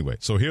rankings anyway.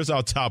 So here's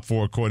our top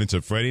 4 according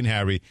to Freddie and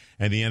Harry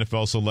and the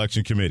NFL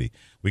Selection Committee.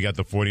 We got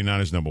the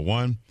 49ers number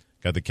 1,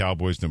 got the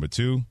Cowboys number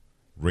 2,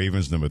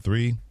 Ravens number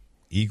 3,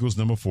 Eagles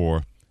number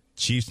 4,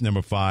 Chiefs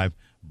number 5,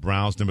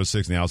 Browns number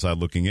 6 on the outside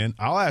looking in.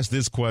 I'll ask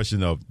this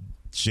question of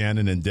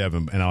Shannon and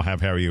Devin, and I'll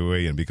have Harry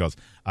weigh in because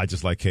I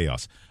just like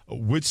chaos.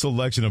 Which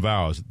selection of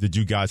ours did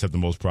you guys have the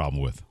most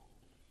problem with?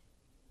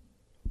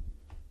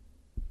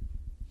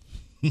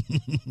 I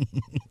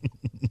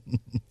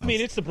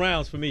mean, it's the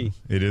Browns for me.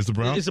 It is the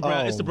Browns? It's the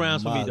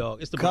Browns for me,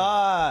 dog. It's the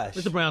Browns.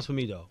 It's the Browns for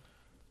me, dog.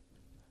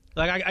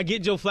 Like, I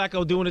get Joe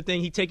Flacco doing the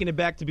thing. He taking it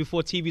back to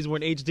before TVs were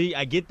in HD.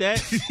 I get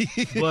that.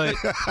 But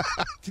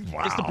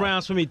It's the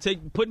Browns for me.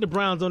 Putting the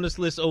Browns on this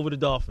list over the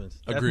Dolphins.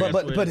 Agreed.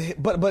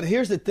 But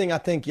here's the thing I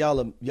think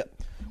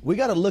we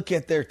got to look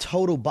at their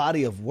total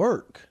body of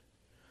work.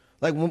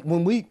 Like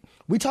when we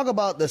talk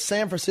about the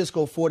San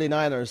Francisco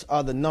 49ers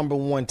are the number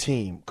 1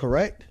 team,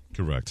 correct?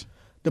 Correct.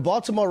 The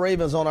Baltimore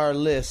Ravens on our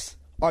list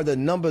are the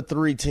number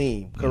 3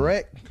 team,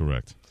 correct?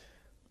 Correct.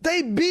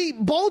 They beat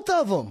both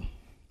of them.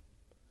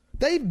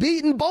 They've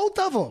beaten both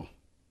of them.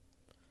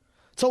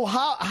 So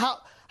how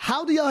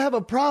do y'all have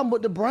a problem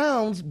with the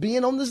Browns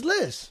being on this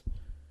list?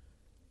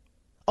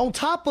 On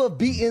top of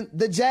beating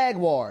the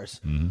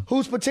Jaguars,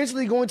 who's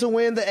potentially going to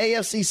win the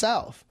AFC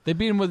South. They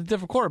beat him with a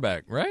different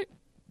quarterback, right?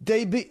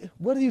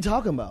 What are you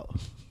talking about?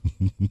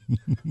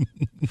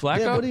 Flacco?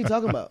 Yeah, what are you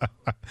talking about?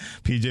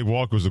 P.J.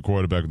 Walker was the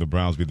quarterback of the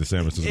Browns beat the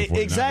San Francisco 49ers.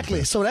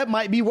 Exactly. So that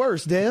might be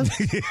worse, Dev.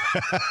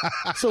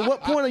 So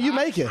what point are you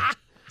making?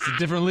 It's a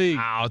different league.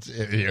 Back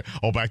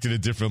to the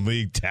different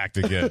league tact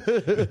again.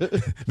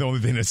 The only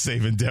thing that's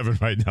saving Devin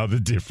right now, the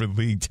different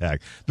league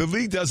tact. The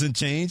league doesn't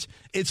change.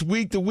 It's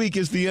week to week.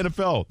 It's the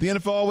NFL. The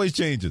NFL always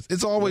changes.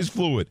 It's always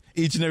fluid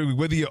each and every week.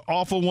 Whether you're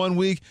awful one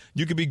week,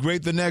 you could be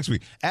great the next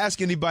week.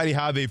 Ask anybody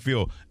how they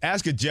feel.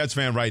 Ask a Jets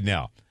fan right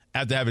now.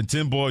 After having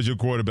Tim Boyle as your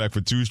quarterback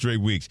for 2 straight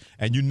weeks,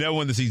 and you never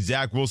want to see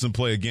Zach Wilson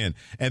play again,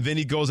 and then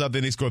he goes out there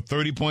and they score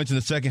 30 points in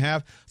the second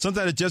half.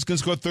 Sometimes the Jets can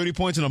score 30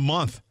 points in a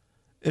month.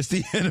 It's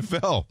the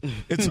NFL.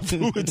 It's a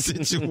fluid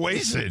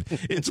situation.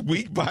 It's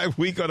week by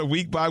week on a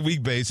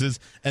week-by-week basis,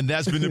 and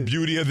that's been the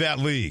beauty of that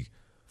league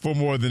for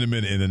more than a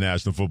minute in the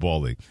National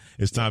Football League.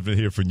 It's time to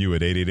hear from you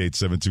at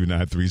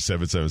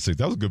 888-729-3776.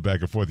 That was a good back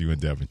and forth, you and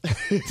Devin.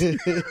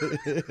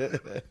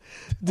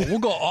 We'll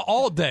go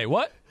all day.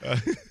 What?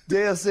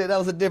 Dale said that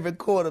was a different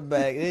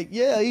quarterback.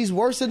 Yeah, he's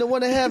worse than the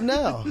one they have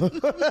now.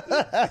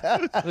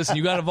 Listen,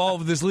 you got involved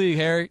with this league,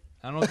 Harry.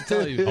 I don't know what to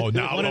tell you.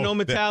 No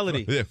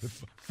mentality.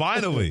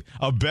 Finally,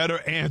 a better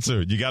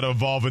answer. You got to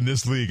evolve in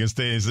this league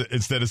instead of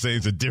saying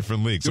it's a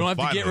different league. You don't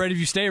have to get ready if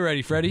you stay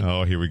ready, Freddie.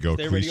 Oh, here we go.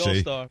 Stay ready,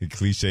 All-Star.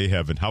 Cliche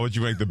heaven. How would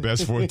you rank the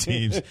best 4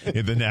 teams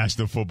in the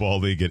National Football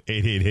League at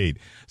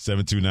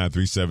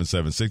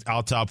 888-729-3776?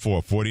 Our top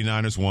 4,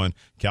 49ers 1,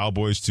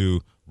 Cowboys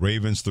 2,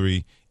 Ravens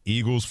 3,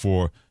 Eagles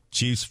 4,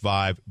 Chiefs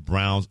 5,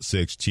 Browns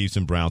 6, Chiefs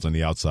and Browns on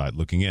the outside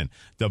looking in.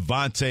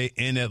 Devontae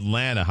in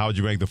Atlanta. How would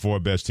you rank the 4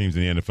 best teams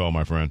in the NFL,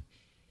 my friend?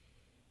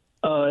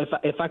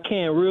 If I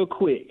can, real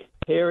quick,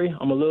 Harry,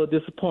 I'm a little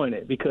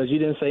disappointed because you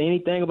didn't say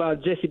anything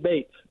about Jesse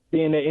Bates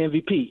being the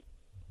MVP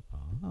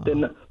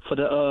for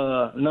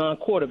the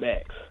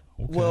non-quarterbacks.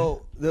 Okay.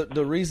 Well,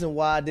 the reason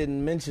why I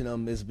didn't mention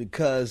him is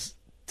because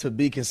to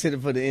be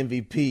considered for the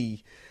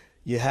MVP,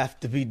 you have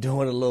to be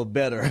doing a little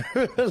better,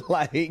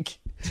 like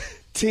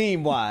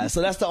team-wise.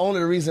 So that's the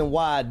only reason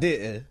why I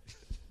didn't.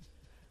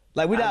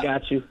 Like we're not going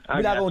to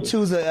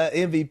choose an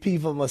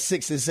MVP from a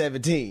 6 and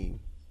 7 team.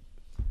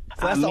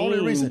 So that's the only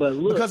reason. But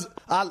look, because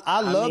I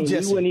love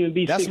Jesse. We wouldn't even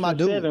be that's 6 my and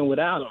dude. 7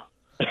 without him.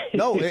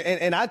 No,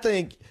 and I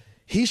think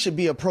he should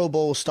be a Pro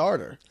Bowl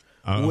starter.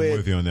 I'm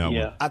with you on that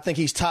one. I think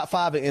he's top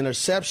 5 in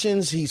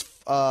interceptions. He's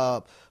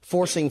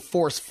forcing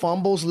forced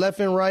fumbles left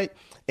and right,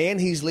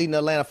 and he's leading the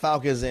Atlanta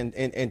Falcons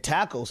in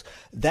tackles.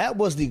 That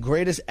was the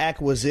greatest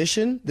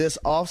acquisition this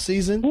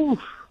offseason. Oof.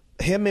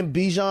 Him and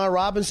Bijan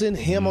Robinson,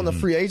 on the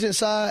free agent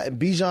side, and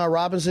Bijan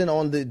Robinson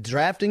on the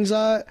drafting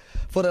side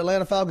for the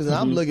Atlanta Falcons. And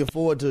I'm looking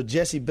forward to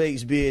Jesse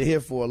Bates being here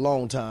for a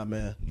long time,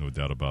 man. No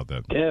doubt about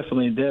that.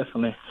 Definitely.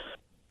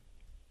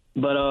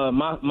 But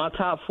my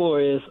top 4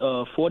 is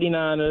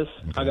 49ers.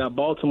 Okay. I got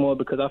Baltimore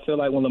because I feel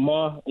like when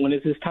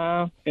it's his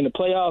time in the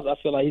playoffs, I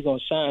feel like he's going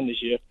to shine this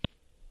year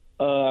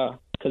because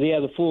he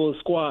has a full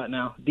squad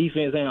now,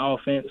 defense and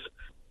offense.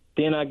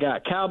 Then I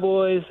got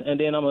Cowboys, and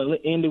then I'm going to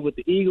end it with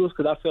the Eagles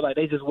because I feel like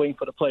they just waiting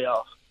for the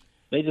playoffs.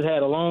 They just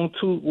had a long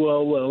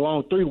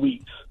 3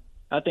 weeks.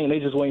 I think they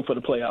just waiting for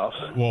the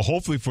playoffs. Well,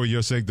 hopefully for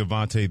your sake,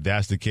 Devontae,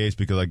 that's the case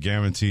because I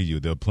guarantee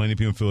you there are plenty of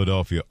people in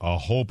Philadelphia are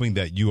hoping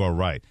that you are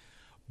right.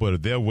 But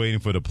if they're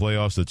waiting for the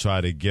playoffs to try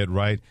to get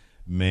right,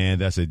 man,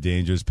 that's a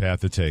dangerous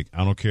path to take.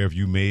 I don't care if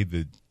you made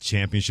the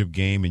championship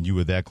game and you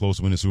were that close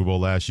to winning the Super Bowl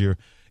last year.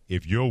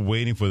 If you're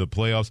waiting for the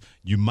playoffs,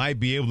 you might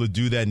be able to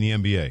do that in the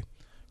NBA.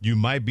 You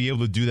might be able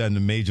to do that in the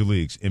major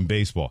leagues, in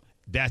baseball.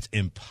 That's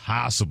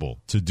impossible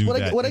to do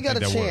that. Well, they got a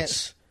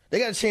chance. They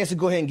got a chance to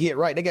go ahead and get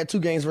right. They got 2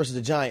 games versus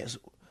the Giants.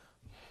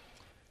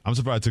 I'm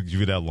surprised it took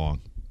you that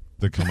long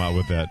to come out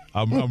with that.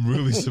 I'm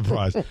really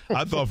surprised.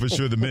 I thought for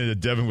sure the minute that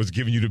Devin was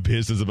giving you the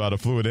business about a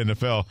fluid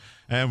NFL,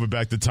 and we're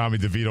back to Tommy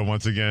DeVito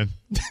once again.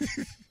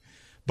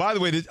 By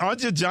the way,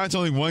 aren't your Giants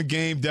only 1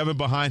 game, Devin,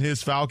 behind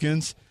his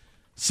Falcons?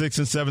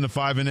 6-7 to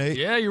 5-8.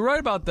 Yeah, you're right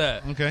about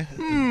that. Okay.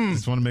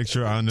 Just want to make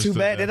sure I understood. Too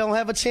bad they don't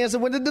have a chance to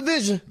win the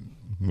division.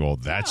 Well,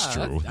 that's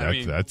true.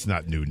 That's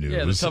not new news.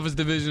 Yeah, the toughest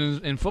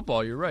division in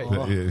football. You're right.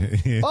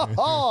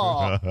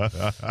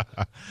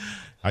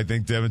 I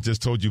think Devin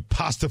just told you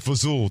pasta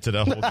fazool to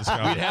that whole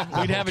discussion.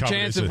 We'd have a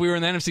chance if we were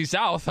in the NFC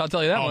South. I'll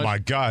tell you that much. Oh, my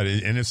God.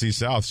 NFC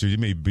South, so you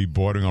may be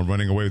bordering on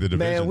running away with the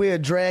division. Man, we'll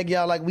drag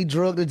y'all like we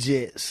drug the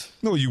Jets.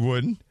 No, you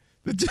wouldn't.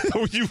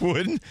 No, you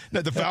wouldn't.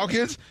 Not the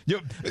Falcons.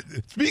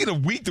 Speaking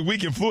of week to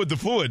week and fluid to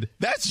fluid,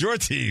 that's your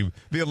team,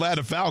 the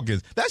Atlanta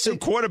Falcons. That's your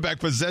quarterback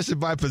possession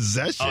by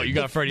possession. Oh, you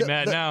got Freddie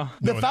mad now.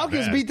 The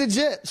Falcons beat the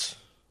Jets.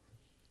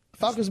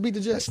 Falcons beat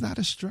the Jets. That's not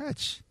a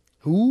stretch.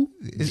 Who?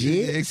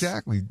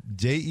 Exactly.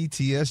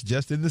 Jets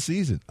just in the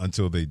season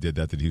until they did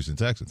that to the Houston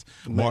Texans.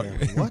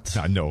 What?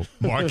 I know.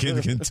 Mark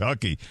in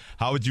Kentucky.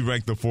 How would you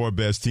rank the 4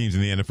 best teams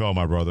in the NFL,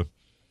 my brother?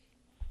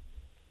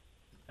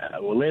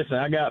 Well, listen,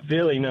 I got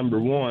Philly number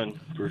 1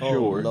 for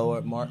sure. Oh,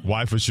 Lord, Mark.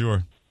 Why for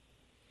sure?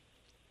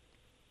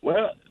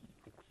 Well,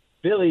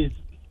 Philly's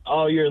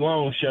all year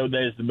long showed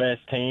that it's the best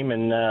team,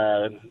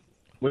 and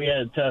we had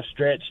a tough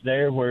stretch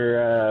there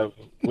where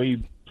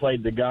we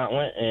played the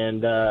gauntlet,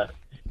 and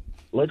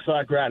looks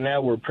like right now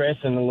we're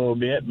pressing a little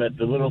bit, but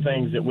the little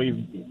things that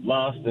we've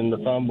lost and the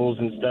fumbles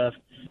and stuff,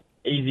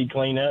 easy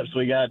cleanups.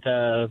 We got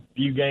a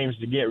few games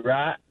to get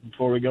right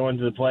before we go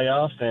into the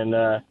playoffs, and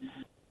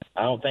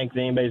I don't think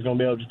anybody's going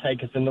to be able to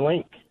take us in the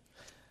link.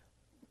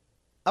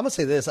 I'm going to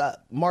say this.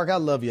 Mark, I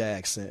love your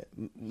accent.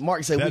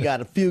 Mark said we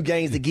got a few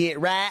games to get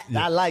right.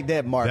 Yeah. I like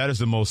that, Mark. That is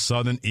the most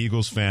Southern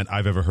Eagles fan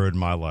I've ever heard in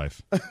my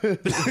life.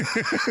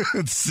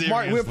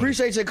 Mark, we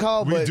appreciate your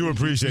call, but we do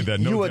appreciate that.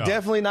 You are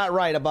definitely not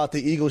right about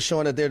the Eagles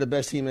showing that they're the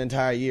best team the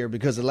entire year,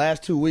 because the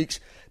last 2 weeks,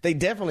 they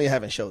definitely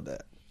haven't showed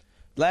that.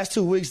 Last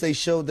 2 weeks, they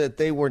showed that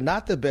they were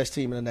not the best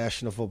team in the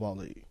National Football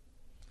League.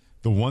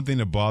 The one thing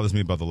that bothers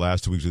me about the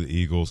last 2 weeks of the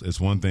Eagles is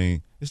one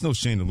thing. It's no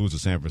shame to lose to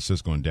San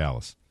Francisco and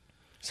Dallas.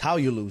 It's how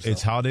you lose.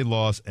 It's how they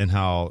lost and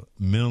how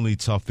mentally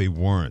tough they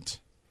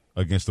weren't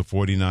against the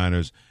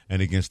 49ers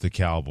and against the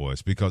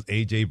Cowboys, because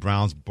A.J.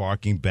 Brown's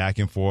barking back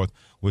and forth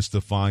with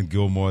Stephon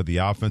Gilmore, the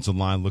offensive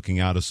line looking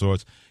out of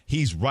sorts.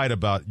 He's right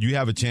about you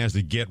have a chance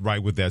to get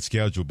right with that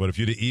schedule. But if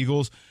you're the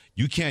Eagles,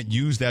 you can't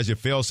use that as your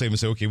fail-safe and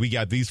say, okay, we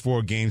got these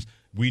 4 games.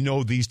 We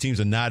know these teams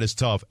are not as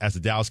tough as the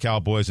Dallas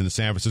Cowboys and the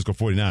San Francisco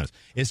 49ers.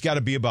 It's got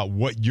to be about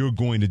what you're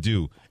going to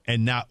do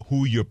and not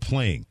who you're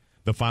playing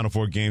the final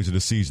 4 games of the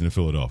season in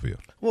Philadelphia.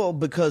 Well,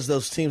 because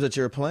those teams that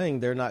you're playing,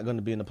 they're not going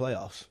to be in the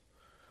playoffs.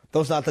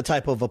 Those are not the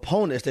type of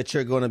opponents that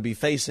you're going to be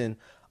facing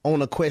on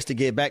a quest to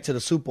get back to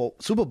the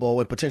Super Bowl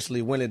and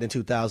potentially win it in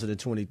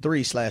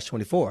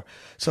 2023/24.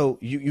 So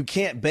you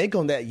can't bank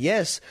on that.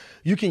 Yes,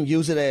 you can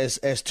use it as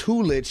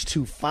toolage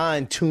to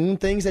fine tune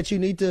things that you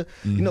need to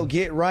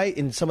get right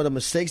and some of the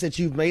mistakes that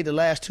you've made the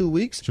last 2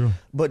 weeks. Sure.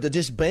 But to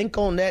just bank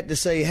on that to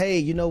say, hey,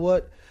 you know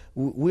what,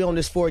 we're on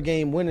this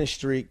 4-game winning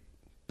streak.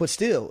 But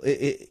still,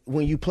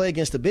 when you play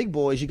against the big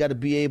boys, you got to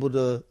be able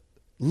to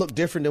look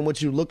different than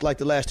what you looked like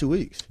the last 2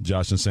 weeks.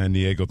 Josh in San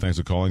Diego, thanks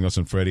for calling us,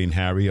 and Freddie and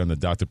Harry on the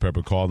Dr.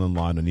 Pepper call-in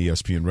line on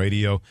ESPN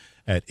Radio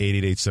at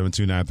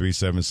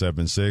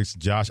 888-729-3776.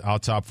 Josh, our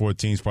top 4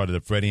 teams, part of the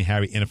Freddie and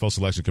Harry NFL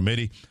Selection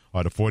Committee,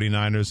 are the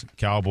 49ers,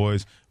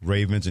 Cowboys,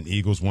 Ravens, and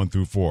Eagles 1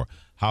 through 4.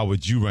 How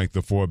would you rank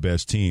the 4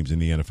 best teams in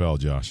the NFL,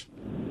 Josh?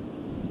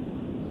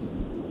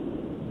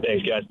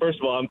 Thanks, guys. First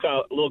of all, I'm kind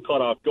of a little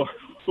caught off guard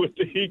with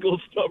the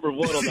Eagles number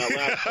 1 on that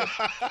last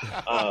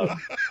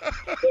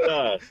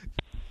one.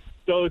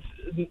 So it's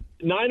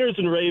Niners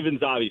and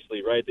Ravens,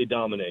 obviously, right? They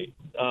dominate.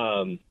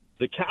 The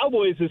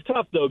Cowboys is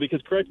tough, though,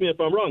 because correct me if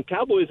I'm wrong,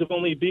 Cowboys have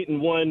only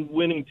beaten 1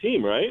 winning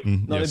team, right?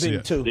 No, they've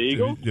beaten 2. The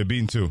Eagles? They're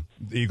beaten 2.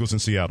 The Eagles in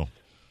Seattle.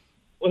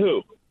 Well,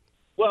 who?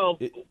 Well,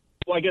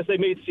 I guess they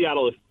made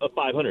Seattle a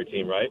 500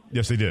 team, right?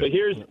 Yes, they did. But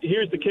here's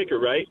the kicker,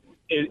 right?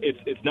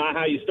 It's not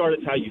how you start,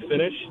 it's how you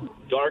finish.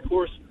 Dark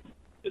Horse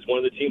is one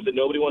of the teams that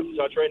nobody wants to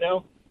touch right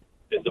now.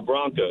 It's the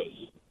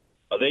Broncos.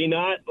 Are they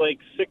not like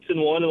 6-1 in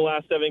the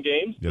last 7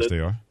 games? Yes, they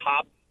are.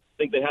 Top, I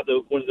think they have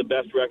one of the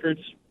best records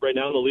right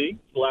now in the league,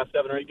 the last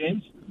 7 or 8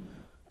 games.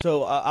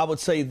 So I would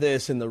say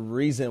this, and the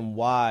reason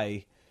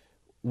why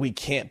we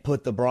can't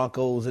put the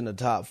Broncos in the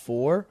top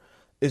 4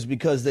 is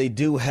because they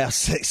do have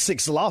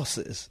 6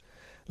 losses.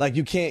 Like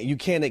you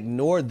can't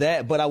ignore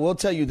that. But I will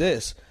tell you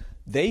this: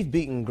 they've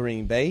beaten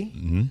Green Bay,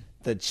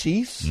 the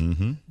Chiefs,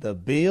 the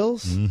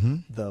Bills,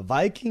 the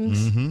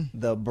Vikings,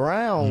 the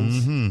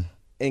Browns.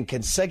 In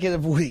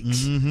consecutive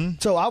weeks.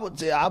 So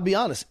I'll be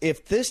honest,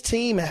 if this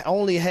team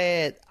only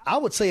had, I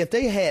would say if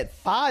they had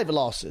 5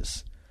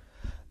 losses,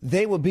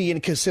 they would be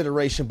in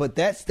consideration. But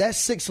that's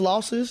 6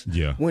 losses.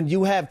 Yeah. When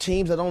you have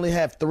teams that only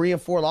have 3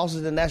 and 4 losses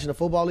in the National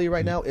Football League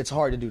right now, it's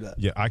hard to do that.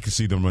 Yeah, I can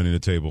see them running the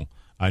table.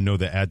 I know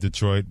they're at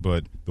Detroit,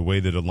 but the way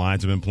that the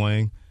Lions have been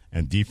playing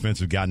and defense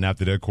have gotten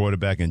after their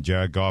quarterback, and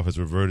Jared Goff has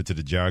reverted to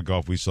the Jared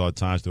Goff we saw at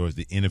times towards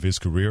the end of his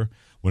career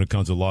when it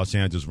comes to Los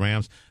Angeles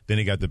Rams. Then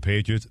he got the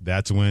Patriots.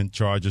 That's a win.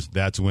 Chargers.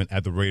 That's a win.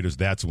 At the Raiders.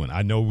 That's a win.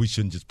 I know we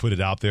shouldn't just put it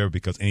out there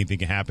because anything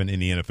can happen in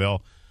the NFL,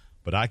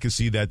 but I can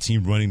see that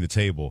team running the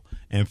table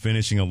and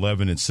finishing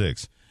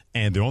 11-6.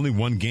 And they're only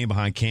 1 game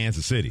behind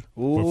Kansas City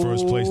for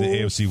first place in the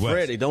AFC West.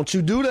 Freddie, don't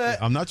you do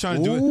that? I'm not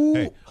trying to do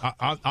it.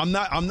 Hey, I'm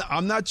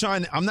not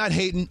trying. I'm not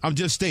hating. I'm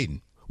just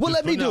stating. Well,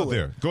 just let me do it.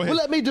 There. Go ahead. Well,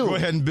 let me do it. Go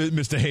ahead, and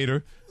Mr.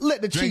 Hater.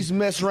 Let the Chiefs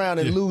mess around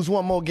and lose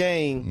one more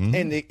game,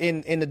 and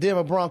the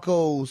Denver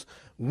Broncos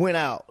win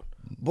out.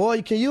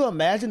 Boy, can you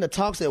imagine the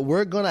talks that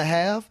we're going to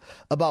have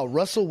about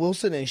Russell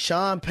Wilson and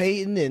Sean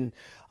Payton and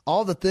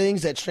all the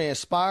things that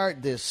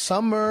transpired this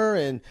summer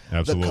and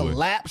the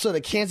collapse of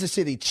the Kansas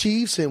City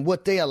Chiefs and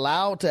what they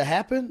allowed to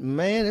happen?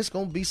 Man, it's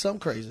going to be something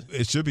crazy.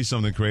 It should be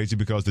something crazy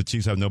because the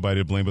Chiefs have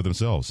nobody to blame but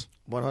themselves.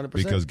 100%.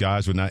 Because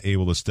guys were not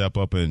able to step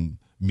up and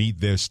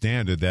meet their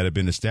standard that had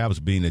been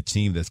established, being a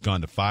team that's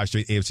gone to 5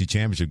 straight AFC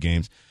Championship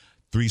games,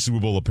 3 Super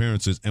Bowl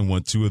appearances, and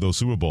won 2 of those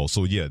Super Bowls.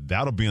 So, yeah,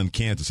 that'll be on the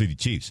Kansas City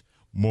Chiefs,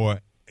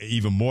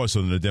 even more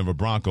so than the Denver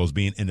Broncos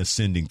being an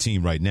ascending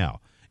team right now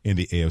in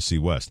the AFC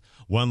West.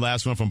 One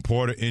last one from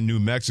Porter in New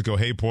Mexico.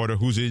 Hey, Porter,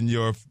 who's in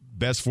your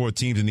best 4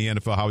 teams in the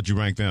NFL? How would you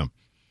rank them?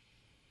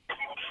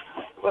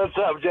 What's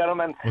up,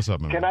 gentlemen? What's up,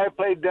 man? Can I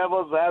play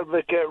devil's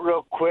advocate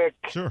real quick?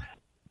 Sure.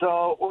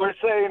 So we're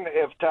saying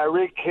if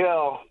Tyreek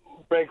Hill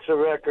breaks a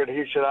record,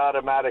 he should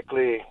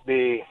automatically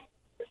be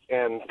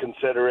in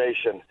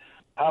consideration.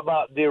 How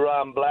about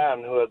DeRon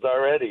Bland, who has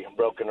already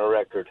broken a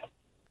record?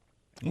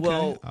 Okay.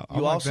 Well,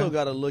 you also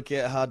got to look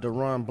at how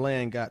DeRon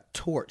Bland got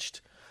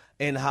torched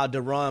and how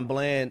DeRon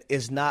Bland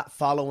is not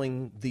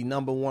following the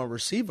number 1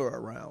 receiver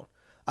around.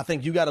 I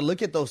think you got to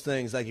look at those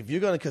things. Like if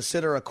you're going to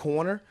consider a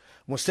corner,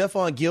 when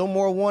Stephon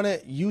Gilmore won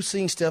it, you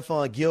seen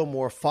Stephon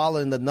Gilmore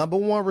following the number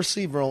 1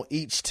 receiver on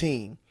each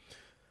team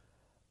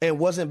and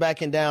wasn't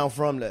backing down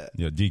from that.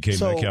 Yeah, DK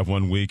Metcalf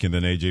 1 week and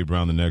then A.J.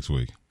 Brown the next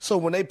week. So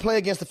when they play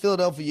against the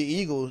Philadelphia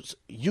Eagles,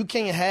 you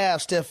can't have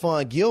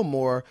Stephon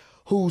Gilmore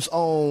who's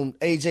on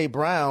A.J.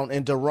 Brown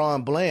and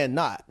DeRon Bland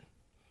not.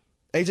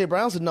 A.J.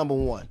 Brown's the number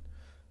 1,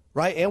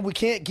 right? And we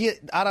can't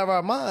get out of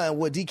our mind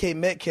what DK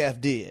Metcalf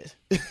did.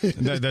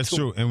 That's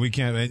true, and we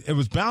can't. It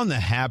was bound to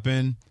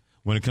happen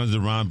when it comes to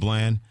DeRon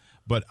Bland,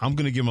 but I'm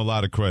going to give him a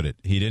lot of credit.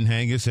 He didn't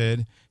hang his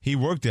head. He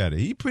worked at it.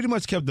 He pretty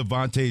much kept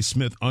Devontae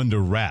Smith under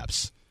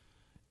wraps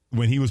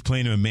when he was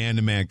playing in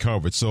man-to-man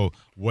coverage. So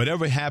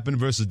whatever happened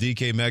versus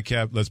DK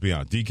Metcalf, let's be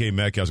honest, DK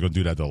Metcalf's going to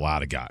do that to a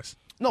lot of guys.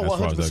 No,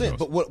 100%.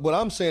 But what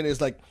I'm saying is,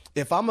 like,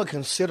 if I'm going to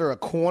consider a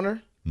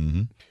corner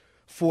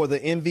for the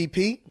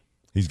MVP,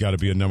 he's got to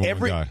be a number 1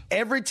 guy.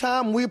 Every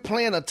time we're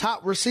playing a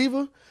top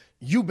receiver,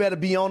 you better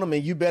be on him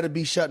and you better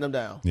be shutting him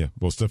down. Yeah,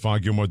 well,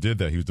 Stephon Gilmore did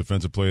that. He was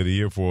Defensive Player of the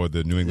Year for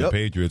the New England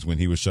Patriots when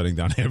he was shutting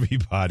down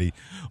everybody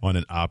on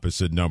an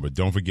opposite number.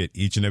 Don't forget,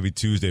 each and every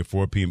Tuesday at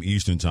 4 p.m.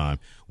 Eastern Time,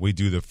 we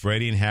do the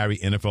Freddie and Harry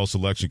NFL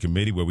Selection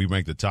Committee where we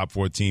rank the top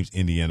 4 teams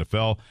in the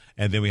NFL,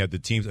 and then we have the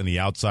teams on the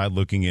outside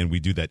looking in. We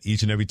do that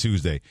each and every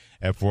Tuesday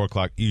at 4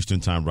 o'clock Eastern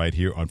Time right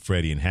here on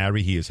Freddie and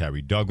Harry. He is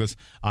Harry Douglas.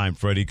 I'm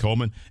Freddie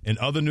Coleman. In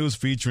other news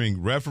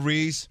featuring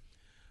referees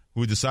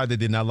who decide they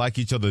did not like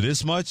each other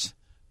this much,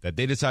 that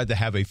they decided to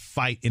have a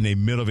fight in the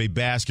middle of a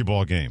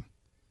basketball game.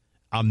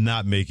 I'm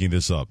not making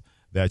this up.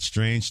 That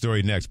strange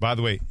story next. By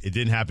the way, it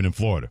didn't happen in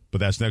Florida, but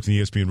that's next on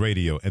ESPN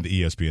Radio and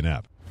the ESPN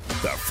app.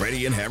 The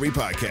Freddie and Harry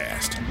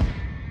Podcast.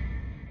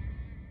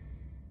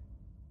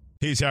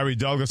 He's Harry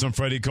Douglas. I'm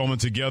Freddie Coleman,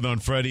 together on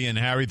Freddie and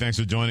Harry. Thanks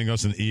for joining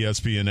us on the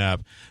ESPN app,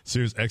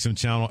 Sirius XM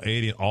Channel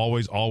 80. And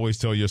always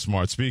tell your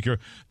smart speaker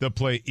to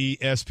play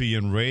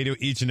ESPN Radio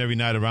each and every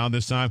night around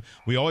this time.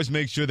 We always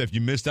make sure that if you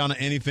missed out on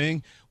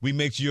anything, we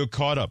make sure you're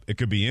caught up. It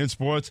could be in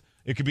sports,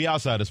 it could be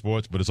outside of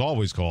sports, but it's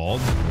always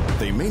called.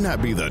 They may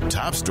not be the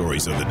top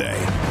stories of the day.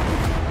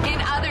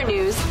 In other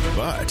news.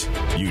 But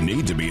you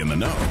need to be in the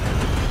know.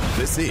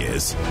 This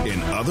is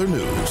In Other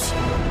News.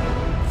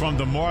 From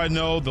the more I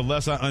know, the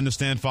less I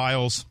understand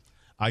files,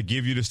 I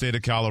give you the state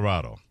of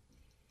Colorado.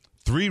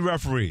 3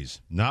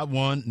 referees, not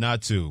 1,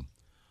 not 2,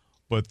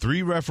 but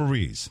 3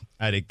 referees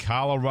at a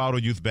Colorado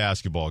youth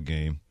basketball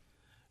game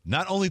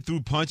not only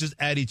threw punches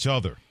at each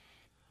other,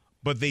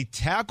 but they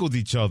tackled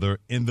each other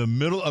in the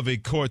middle of a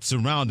court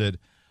surrounded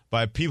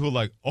by people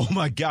like, oh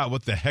my God,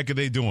 what the heck are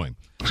they doing?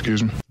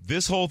 Excuse me?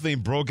 This whole thing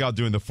broke out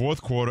during the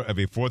 4th quarter of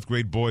a 4th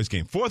grade boys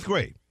game. 4th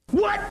grade.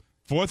 What?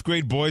 4th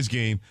grade boys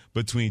game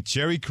between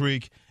Cherry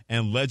Creek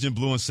and Legend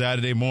Blue on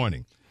Saturday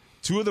morning.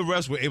 2 of the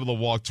refs were able to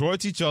walk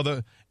towards each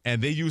other,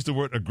 and they used the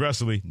word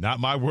aggressively, not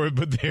my word,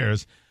 but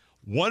theirs.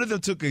 One of them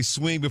took a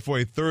swing before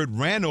a third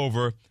ran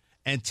over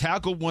and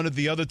tackled one of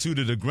the other 2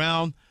 to the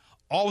ground,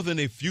 all within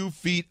a few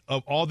feet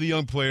of all the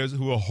young players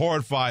who were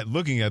horrified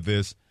looking at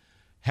this.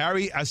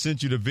 Harry, I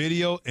sent you the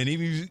video, and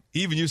even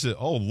you said,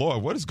 "Oh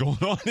Lord, what is going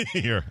on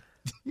here?"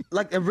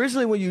 Like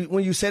originally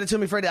when you said it to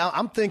me, Freddie,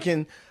 I'm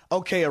thinking,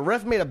 okay, a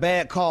ref made a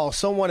bad call.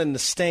 Someone in the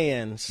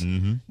stands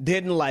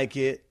didn't like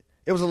it.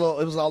 It was a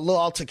little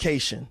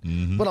altercation.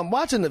 But I'm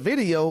watching the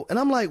video, and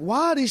I'm like,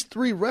 why are these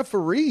three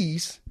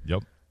referees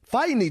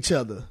fighting each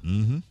other?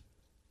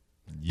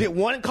 Did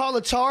one call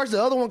a charge,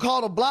 the other one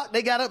called a block?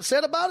 They got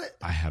upset about it?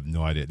 I have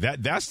no idea.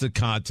 That's the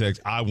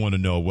context I want to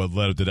know what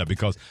led up to that,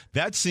 because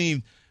that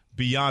seemed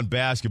beyond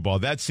basketball.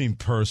 That seemed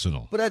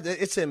personal. But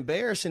it's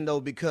embarrassing,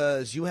 though,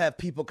 because you have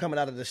people coming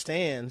out of the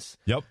stands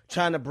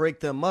trying to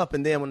break them up,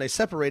 and then when they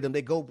separate them,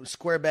 they go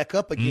square back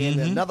up again,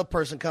 and another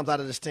person comes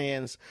out of the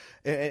stands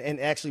and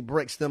actually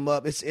breaks them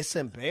up. It's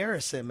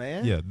embarrassing,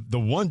 man. Yeah, the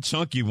one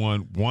chunky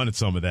one wanted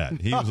some of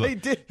that. He was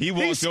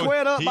he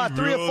squared up by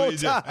 3 or 4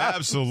 times.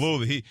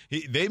 Absolutely.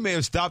 They may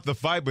have stopped the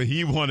fight, but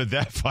he wanted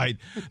that fight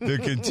to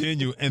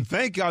continue. And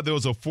thank God there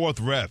was a fourth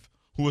ref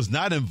who was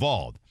not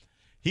involved.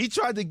 He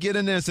tried to get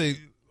in there and say,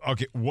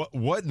 okay,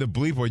 what in the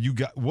bleep are you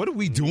got? What are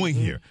we doing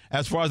here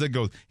as far as that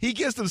goes? He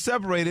gets them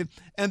separated,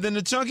 and then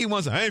the chunky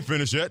one says, I ain't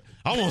finished yet.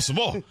 I want some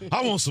more.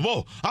 I want some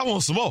more. I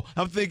want some more.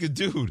 I'm thinking,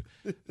 dude,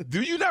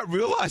 do you not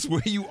realize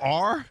where you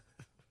are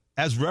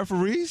as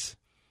referees?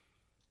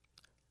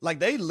 Like,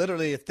 they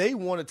literally, if they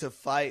wanted to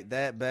fight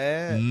that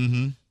bad,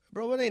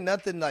 bro, it ain't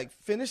nothing like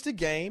finish the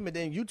game, and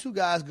then you two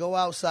guys go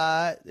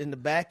outside in the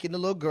back in the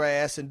little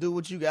grass and do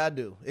what you got to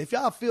do. If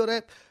y'all feel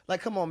that,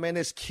 like, come on, man,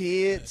 there's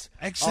kids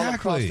all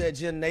across that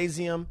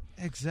gymnasium.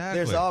 Exactly.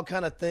 There's all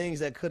kind of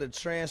things that could have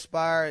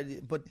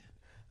transpired, but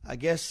I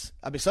mean,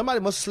 somebody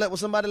must have slept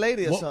with somebody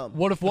lady or something.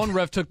 What if one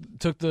ref took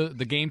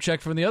the game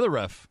check from the other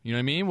ref? You know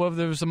what I mean? What if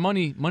there was some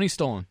money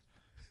stolen?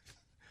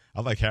 I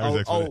like Harry's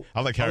explanation.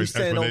 I like Harry's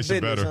explanation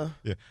better. Huh?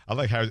 Yeah, I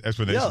like Harry's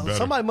explanation better.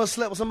 Somebody must have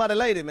slept with somebody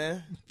lady,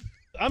 man.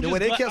 The way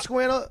they kept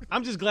squaring up.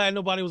 I'm just glad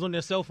nobody was on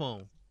their cell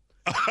phone.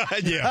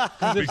 Yeah.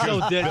 Because if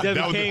so,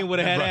 Devin Kane would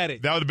have had at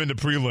it. That would have been the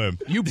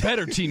prelim. You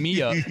better team me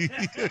up.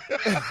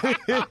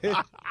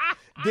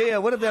 Yeah,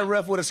 what if that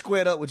ref would have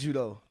squared up with you,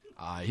 though?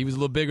 He was a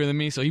little bigger than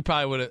me, so he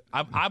probably would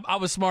have. I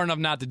was smart enough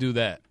not to do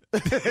that.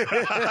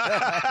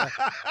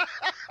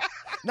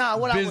 Nah,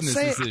 what I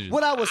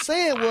was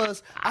saying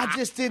was I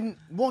just didn't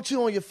want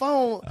you on your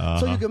phone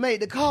so you could make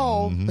the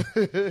call.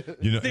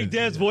 You think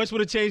Dad's voice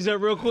would have changed that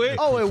real quick?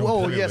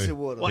 Yes, it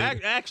would have. Well,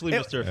 actually,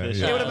 Mr.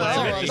 Official.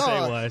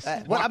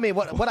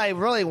 What I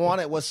really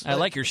wanted was I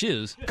like your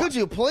shoes. Could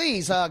you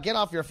please get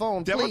off your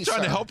phone, Dad, please? I'm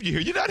trying to help you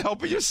here. You're not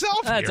helping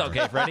yourself. That's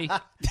okay, Freddie.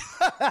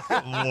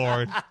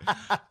 Lord.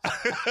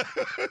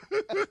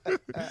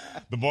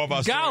 The more of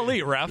our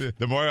Golly, ref.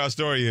 The more of our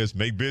story is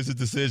make business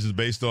decisions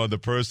based on the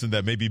person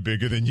that may be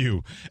bigger than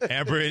you.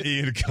 Amber and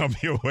Ian come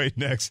your way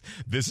next.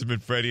 This has been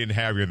Freddie and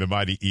Harry on the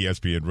mighty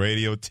ESPN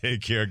Radio.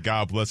 Take care.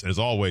 God bless. As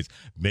always,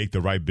 make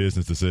the right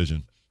business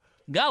decision.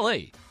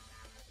 Golly.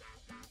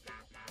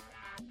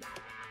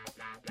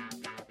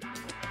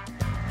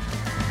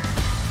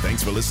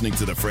 Thanks for listening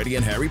to the Freddie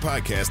and Harry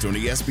podcast on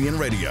ESPN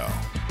Radio.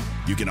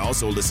 You can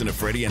also listen to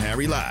Freddie and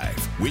Harry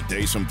live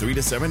weekdays from 3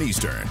 to 7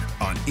 Eastern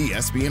on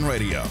ESPN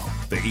Radio,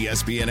 the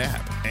ESPN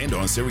app, and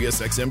on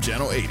SiriusXM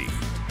Channel 80.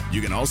 You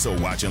can also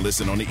watch and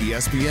listen on the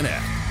ESPN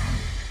app.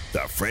 The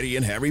Freddie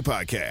and Harry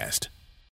Podcast.